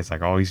guy. It's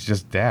like, oh, he's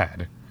just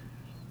dad.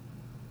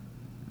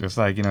 Just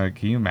like,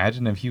 can you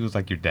imagine if he was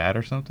like your dad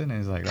or something? And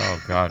he's like,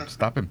 oh God,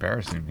 stop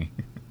embarrassing me.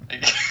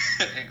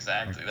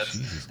 exactly. Like,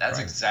 Jesus That's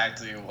Christ.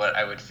 exactly what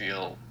I would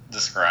feel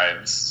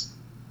describes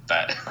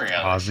that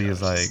reality Ozzy show. is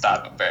Just like,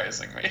 stop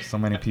embarrassing me. so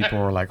many people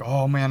are like,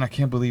 oh man, I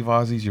can't believe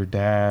Ozzy's your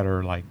dad,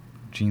 or like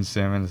Gene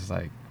Simmons is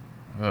like,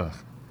 ugh,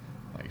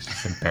 like it's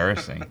just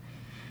embarrassing.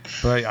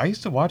 But I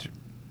used to watch,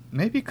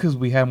 maybe because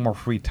we had more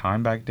free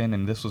time back then,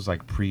 and this was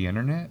like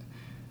pre-internet.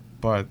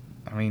 But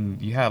I mean,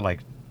 you had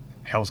like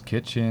Hell's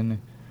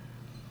Kitchen.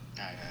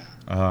 Oh,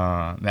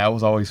 yeah. That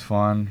was always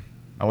fun.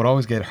 I would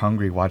always get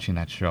hungry watching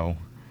that show,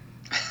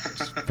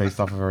 just based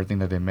off of everything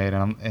that they made.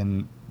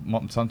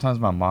 Sometimes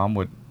my mom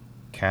would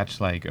catch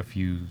like a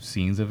few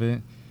scenes of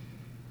it,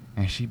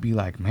 and she'd be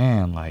like,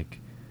 "Man, like,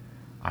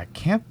 I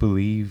can't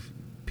believe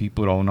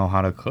people don't know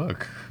how to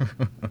cook."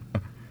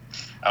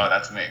 Oh,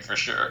 that's me for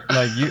sure.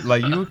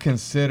 Like you would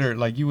consider,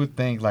 like you would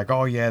think, like,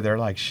 oh yeah, they're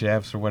like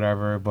chefs or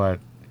whatever, but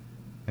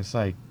it's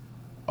like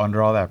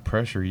under all that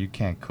pressure, you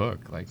can't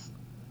cook. Like,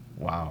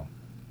 wow.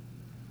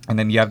 And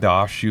then you have the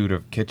offshoot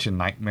of Kitchen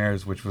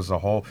Nightmares, which was a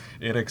whole.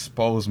 It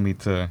exposed me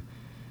to.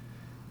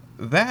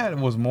 That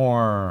was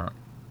more.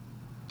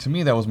 To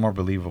me, that was more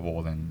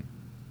believable than,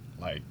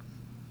 like,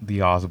 the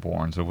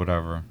Osbournes or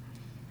whatever.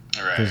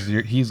 Right. Because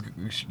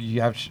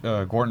you have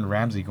Gordon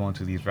Ramsay going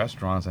to these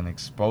restaurants and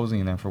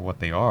exposing them for what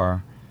they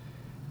are.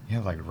 You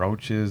have like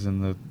roaches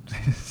and the.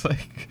 It's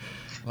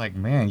like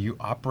man, you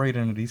operate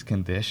under these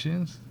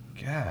conditions.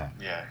 God.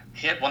 Yeah,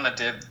 he had one that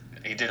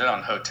he did it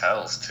on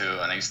hotels too,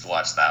 and I used to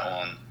watch that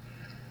one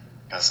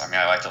because I mean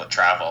I like to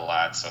travel a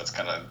lot, so it's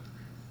kind of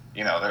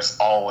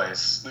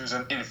there's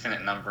an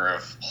infinite number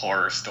of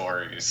horror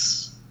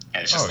stories,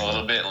 and it's just a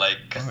little bit like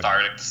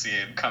cathartic to see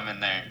him come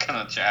in there and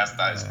kind of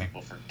chastise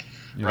people for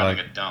running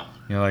a dump.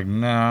 You're like,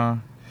 nah,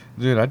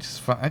 dude. I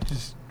just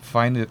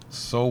find it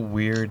so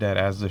weird that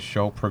as the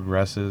show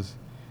progresses,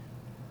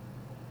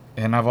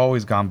 and I've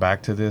always gone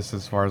back to this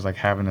as far as like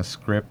having a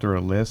script or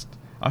a list.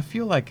 I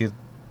feel like it.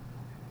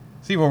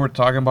 See what we're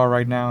talking about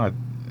right now,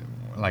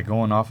 like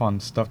going off on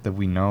stuff that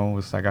we know.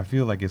 It's like I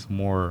feel like it's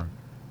more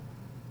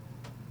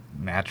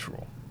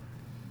natural,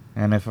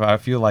 and if I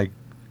feel like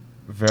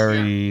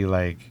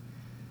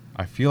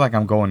I feel like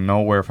I'm going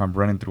nowhere if I'm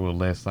running through a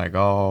list. Like,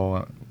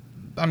 oh,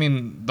 I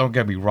mean, don't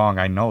get me wrong.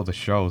 I know the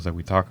shows that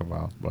we talk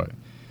about, but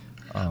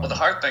well, the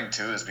hard thing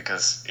too is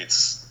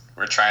because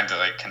we're trying to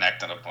like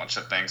connect on a bunch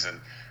of things, and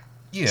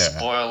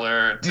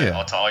spoiler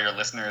to all your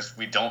listeners,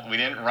 we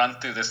didn't run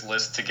through this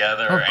list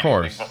together or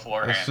anything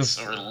beforehand,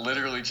 so we're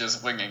literally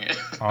just winging it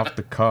off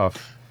the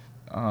cuff.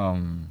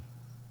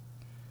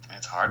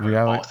 It's hard when we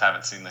both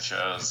haven't seen the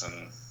shows,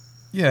 and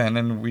and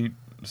then we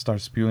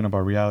start spewing about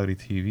reality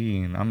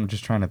TV, and I'm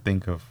just trying to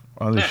think of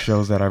other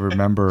shows that I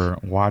remember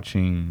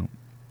watching.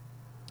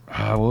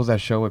 What was that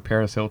show with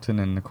Paris Hilton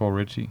and Nicole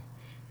Richie?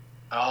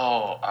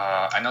 Oh,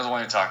 I know the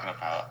one you're talking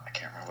about. I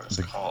can't remember what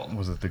it's called.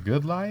 Was it The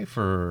Good Life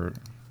or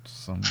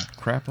some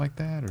crap like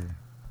that? Or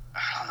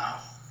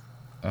I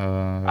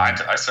don't know.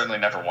 I certainly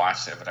never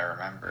watched it, but I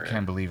remember it. I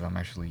can't believe I'm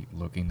actually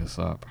looking this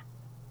up.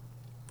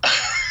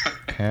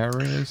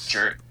 Paris?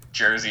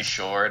 Jersey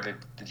Shore.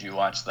 Did you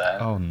watch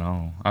that? Oh,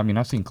 no. I mean,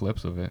 I've seen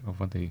clips of it,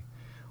 of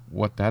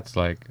what that's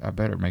like. I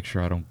better make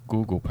sure I don't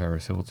Google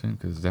Paris Hilton,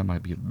 because that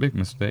might be a big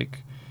mistake.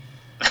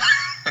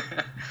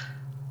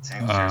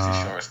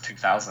 Jersey Shore is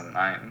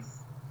 2009.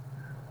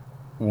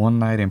 One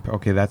Night in...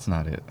 Okay, that's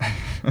not it.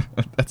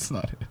 That's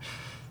not it.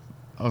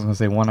 I was going to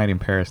say One Night in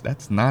Paris.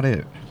 That's not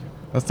it.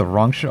 That's the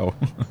wrong show.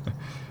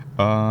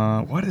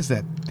 What is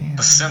that? Damn.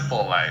 The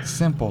Simple Life.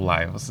 Simple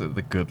Life. What's it?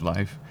 The Good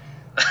Life.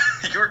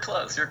 You were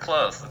close. You're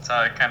close. That's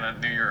how I kind of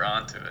knew you were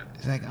onto it.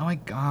 It's like, oh my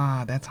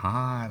God, that's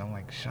hot. I'm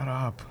like, shut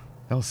up.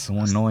 That was so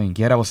annoying.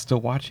 Yet I was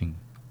still watching.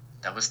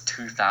 That was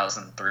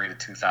 2003 to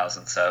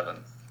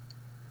 2007.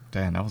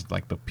 Damn, that was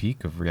like the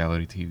peak of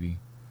reality TV.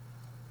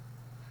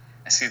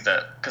 I see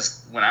that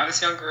because when I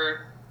was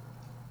younger,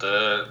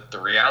 the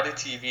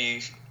reality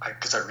TV,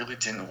 because I really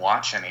didn't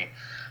watch any,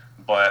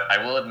 but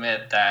I will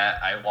admit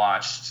that I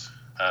watched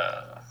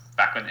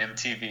back when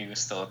MTV was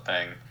still a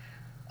thing.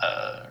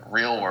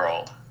 Real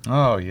World.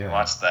 Oh yeah, I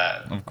watched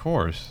that. Of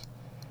course.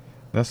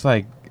 That's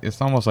like,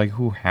 it's almost like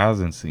who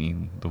hasn't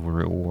seen The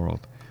Real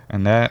World,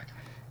 and that.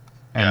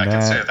 And I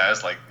consider that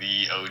as like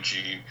the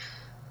OG,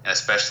 and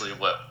especially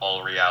what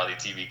all reality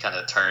TV kind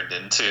of turned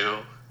into.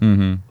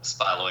 Mm-hmm. Was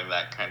following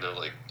that kind of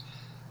like,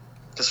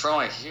 because from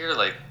what I hear,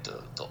 like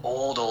the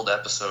old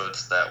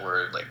episodes that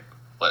were like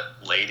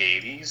late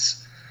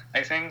 80s,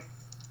 I think,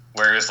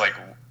 where it's like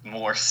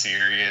more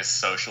serious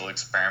social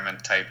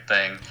experiment type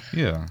thing.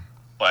 Yeah.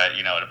 But,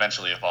 it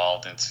eventually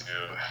evolved into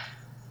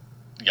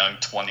young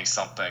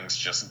 20-somethings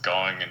just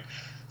going and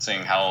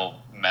seeing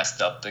how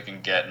messed up they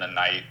can get in a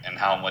night and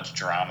how much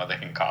drama they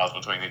can cause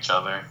between each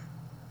other.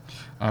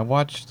 I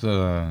watched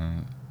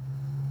the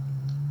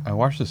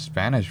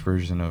Spanish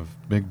version of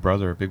Big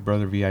Brother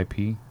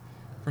VIP.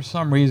 For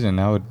some reason,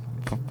 I would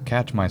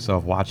catch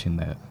myself watching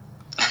that.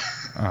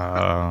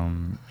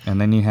 And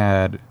then you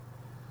had,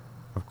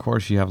 of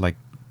course, you have like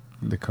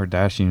the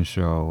Kardashian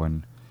show,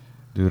 and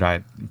dude,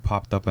 I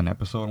popped up an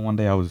episode one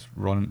day I was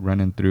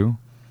running through,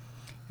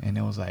 and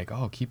it was like,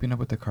 oh, Keeping Up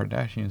with the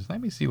Kardashians.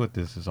 Let me see what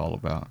this is all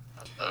about.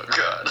 Oh,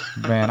 God.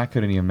 Man, I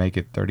couldn't even make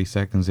it 30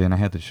 seconds in. I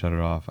had to shut it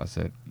off. I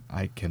said,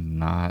 I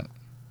cannot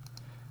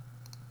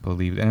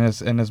believe it.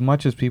 And as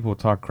much as people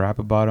talk crap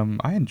about him,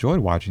 I enjoyed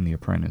watching The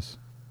Apprentice.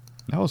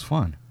 That was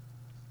fun.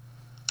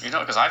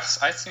 Because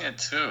I've seen it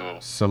too.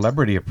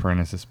 Celebrity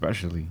Apprentice,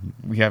 especially.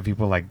 We have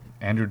people like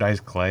Andrew Dice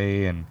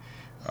Clay and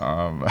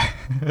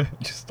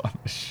just on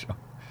the show.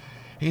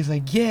 He's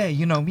like, yeah,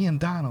 me and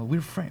Donald,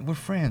 we're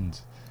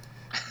friends.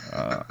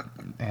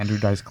 Andrew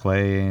Dice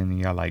Clay, and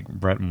you got like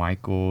Bret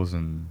Michaels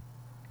and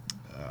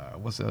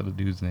what's the other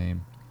dude's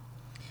name?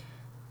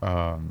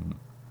 Penn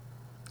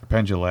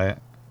Jillette.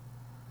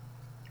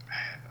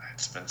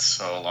 It's been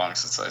so long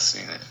since I've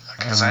seen it,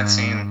 because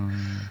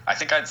I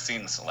think I'd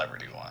seen the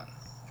celebrity one.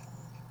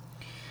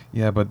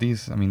 Yeah, but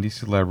these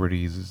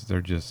celebrities,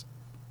 they're just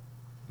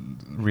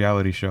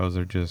reality shows.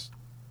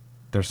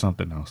 They're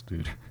something else,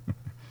 dude. I mean,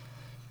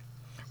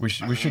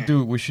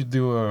 We should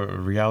do a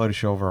reality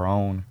show of our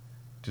own,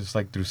 just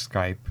like through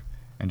Skype,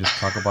 and just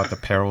talk about the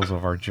perils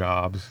of our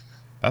jobs.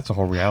 That's a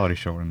whole reality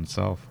show in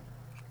itself.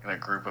 get a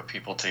group of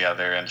people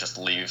together and just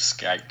leave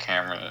Skype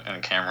camera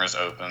and cameras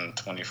open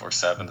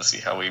 24/7 to see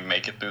how we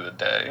make it through the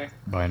day.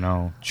 But I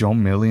know Joe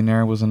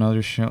Millionaire was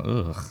another show.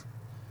 Ugh.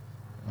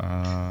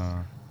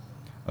 Uh,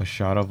 a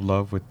Shot of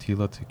Love with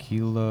Tila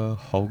Tequila.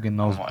 Hogan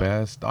Oh Knows my,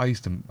 Best. I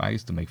used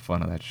to make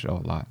fun of that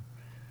show a lot.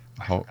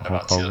 I forgot Hulk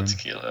about Tila Hogan.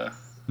 Tequila.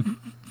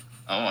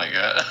 Oh my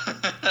god.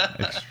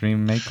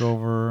 Extreme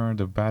Makeover.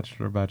 The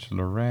Bachelor,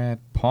 Bachelorette.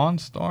 Pawn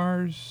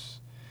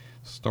Stars.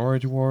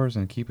 Storage Wars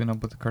and Keeping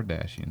Up with the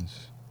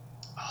Kardashians.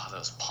 Oh,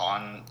 those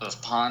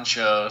pawn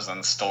shows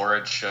and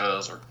storage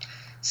shows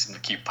seem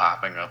to keep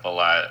popping up a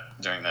lot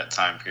during that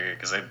time period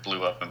because they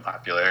blew up in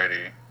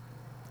popularity.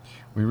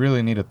 We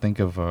really need to think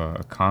of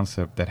a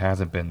concept that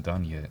hasn't been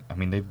done yet. I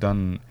mean, they've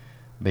done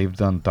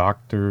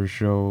doctor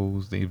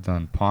shows, they've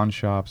done pawn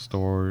shop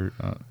store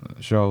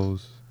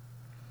shows.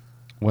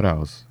 What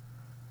else?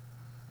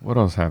 What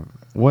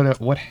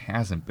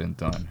hasn't been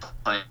done?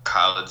 Like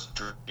college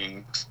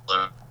drinking.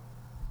 I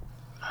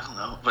don't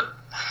know, but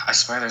I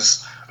swear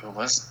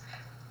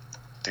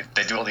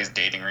they do all these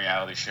dating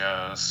reality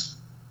shows.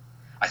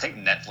 I think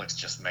Netflix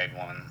just made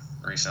one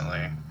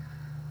recently.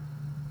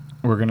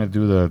 We're gonna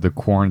do the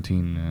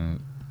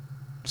quarantine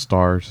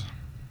stars.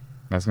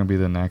 That's gonna be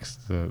the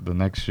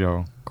next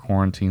show.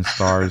 Quarantine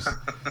stars,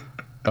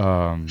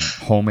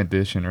 home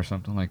edition or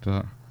something like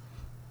that,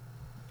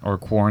 or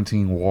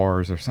quarantine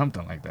wars or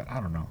something like that. I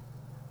don't know.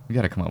 We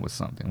gotta come up with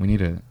something. We need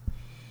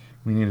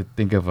to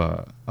think of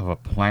a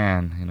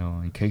plan. You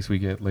know, in case we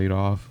get laid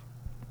off.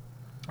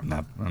 I'm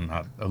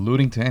not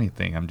alluding to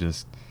anything. I'm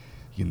just,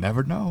 you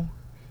never know.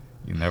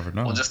 You never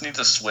know. We'll just need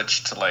to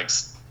switch to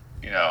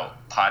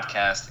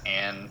podcast,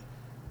 and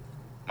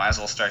might as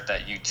well start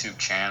that YouTube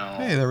channel.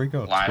 Hey, there we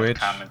go. Live Twitch.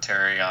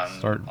 commentary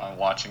on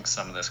watching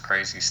some of this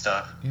crazy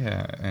stuff.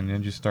 Yeah, and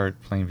then just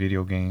start playing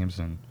video games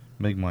and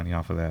make money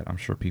off of that. I'm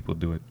sure people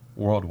do it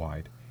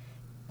worldwide.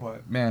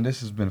 But man,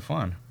 this has been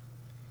fun.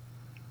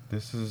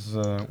 This is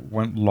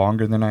went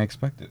longer than I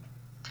expected.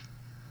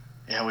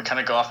 Yeah, we kind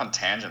of go off on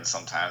tangents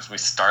sometimes. We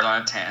start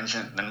on a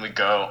tangent, then we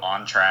go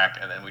on track,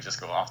 and then we just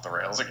go off the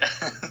rails again.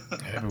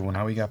 Yeah, but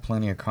now we got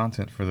plenty of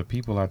content for the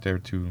people out there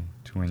to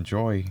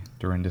enjoy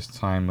during this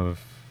downtime,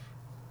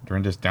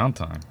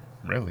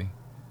 really.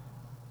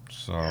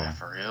 So yeah,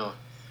 for real.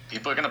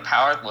 People are gonna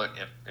power. Look,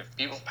 if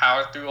people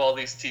power through all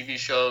these TV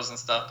shows and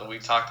stuff that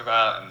we've talked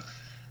about, and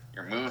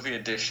your movie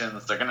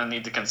editions, they're gonna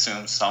need to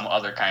consume some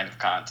other kind of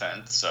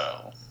content.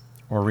 So,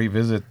 or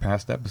revisit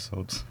past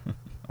episodes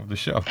of the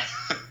show.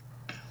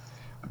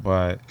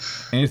 But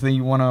anything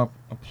you want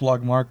to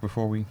plug, Mark,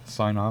 before we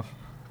sign off?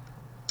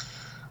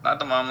 not at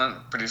the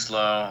moment. Pretty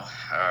slow.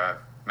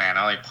 Man,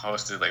 I only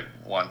posted like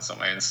once on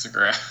my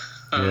Instagram.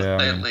 Yeah,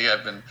 lately.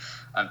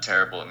 I'm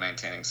terrible at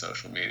maintaining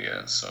social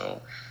media.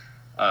 So,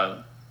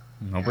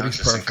 nobody's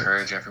just perfect.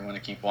 encourage everyone to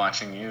keep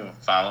watching you,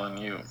 following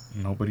you.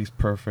 Nobody's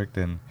perfect,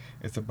 and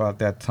it's about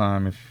that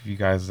time. If you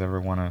guys ever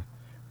want to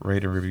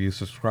rate and review,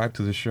 subscribe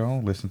to the show,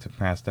 listen to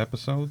past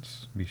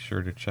episodes, be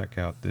sure to check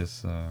out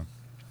this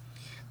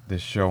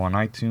show on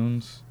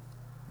iTunes.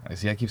 I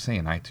keep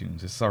saying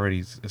iTunes.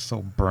 It's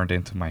so burned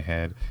into my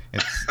head.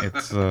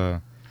 It's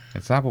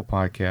Apple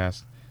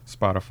Podcast,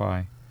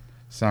 Spotify,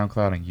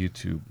 SoundCloud, and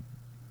YouTube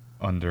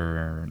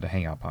under the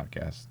Hangout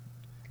Podcast.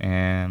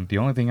 And the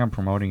only thing I'm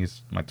promoting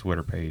is my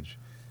Twitter page,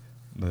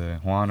 the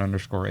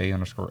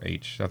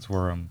Juan_A_H. That's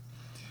where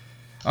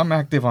I'm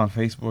active on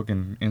Facebook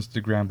and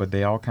Instagram, but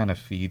they all kind of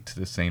feed to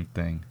the same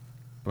thing.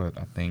 But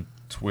I think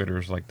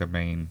Twitter's like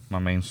my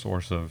main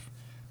source of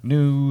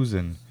news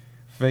and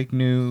fake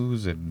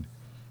news and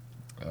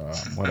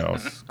what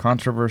else?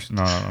 Controversy?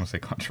 No, I don't want to say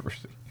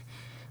controversy.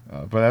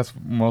 But that's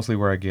mostly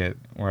where I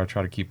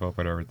try to keep up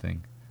with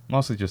everything.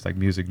 Mostly just like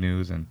music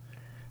news and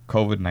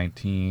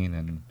COVID-19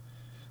 and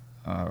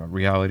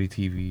reality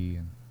TV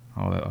and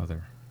all that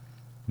other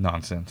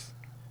nonsense.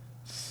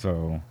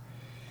 So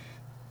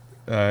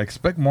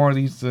expect more of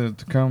these to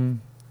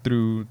come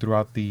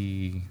throughout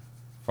the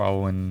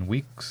following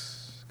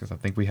weeks, because I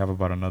think we have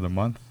about another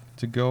month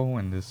to go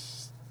in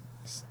this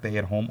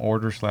stay-at-home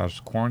order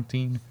 /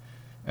 quarantine,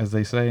 as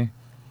they say.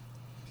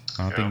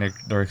 I don't think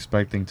they're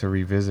expecting to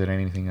revisit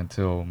anything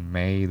until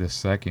May the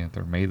 2nd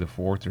or May the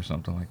 4th or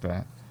something like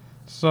that.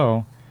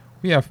 So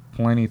we have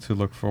plenty to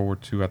look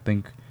forward to. I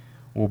think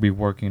we'll be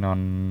working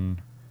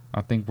on.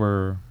 I think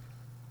we're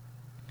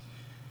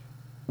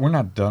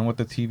not done with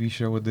the TV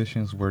show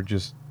editions. We're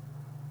just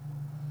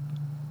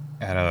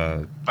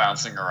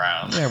Bouncing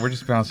around. Yeah, we're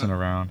just bouncing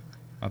around.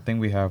 I think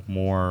we have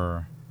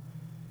more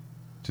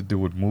to do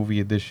with movie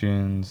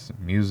editions,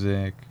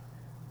 music,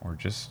 or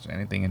just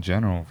anything in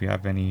general. If you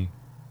have any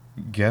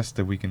guests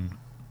that we can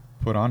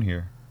put on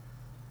here,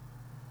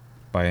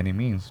 by any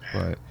means.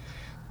 But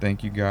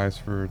thank you guys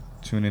for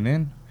tuning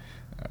in.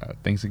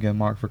 Thanks again,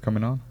 Mark, for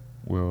coming on.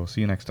 We'll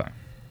see you next time.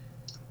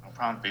 No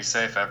problem. Be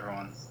safe,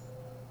 everyone.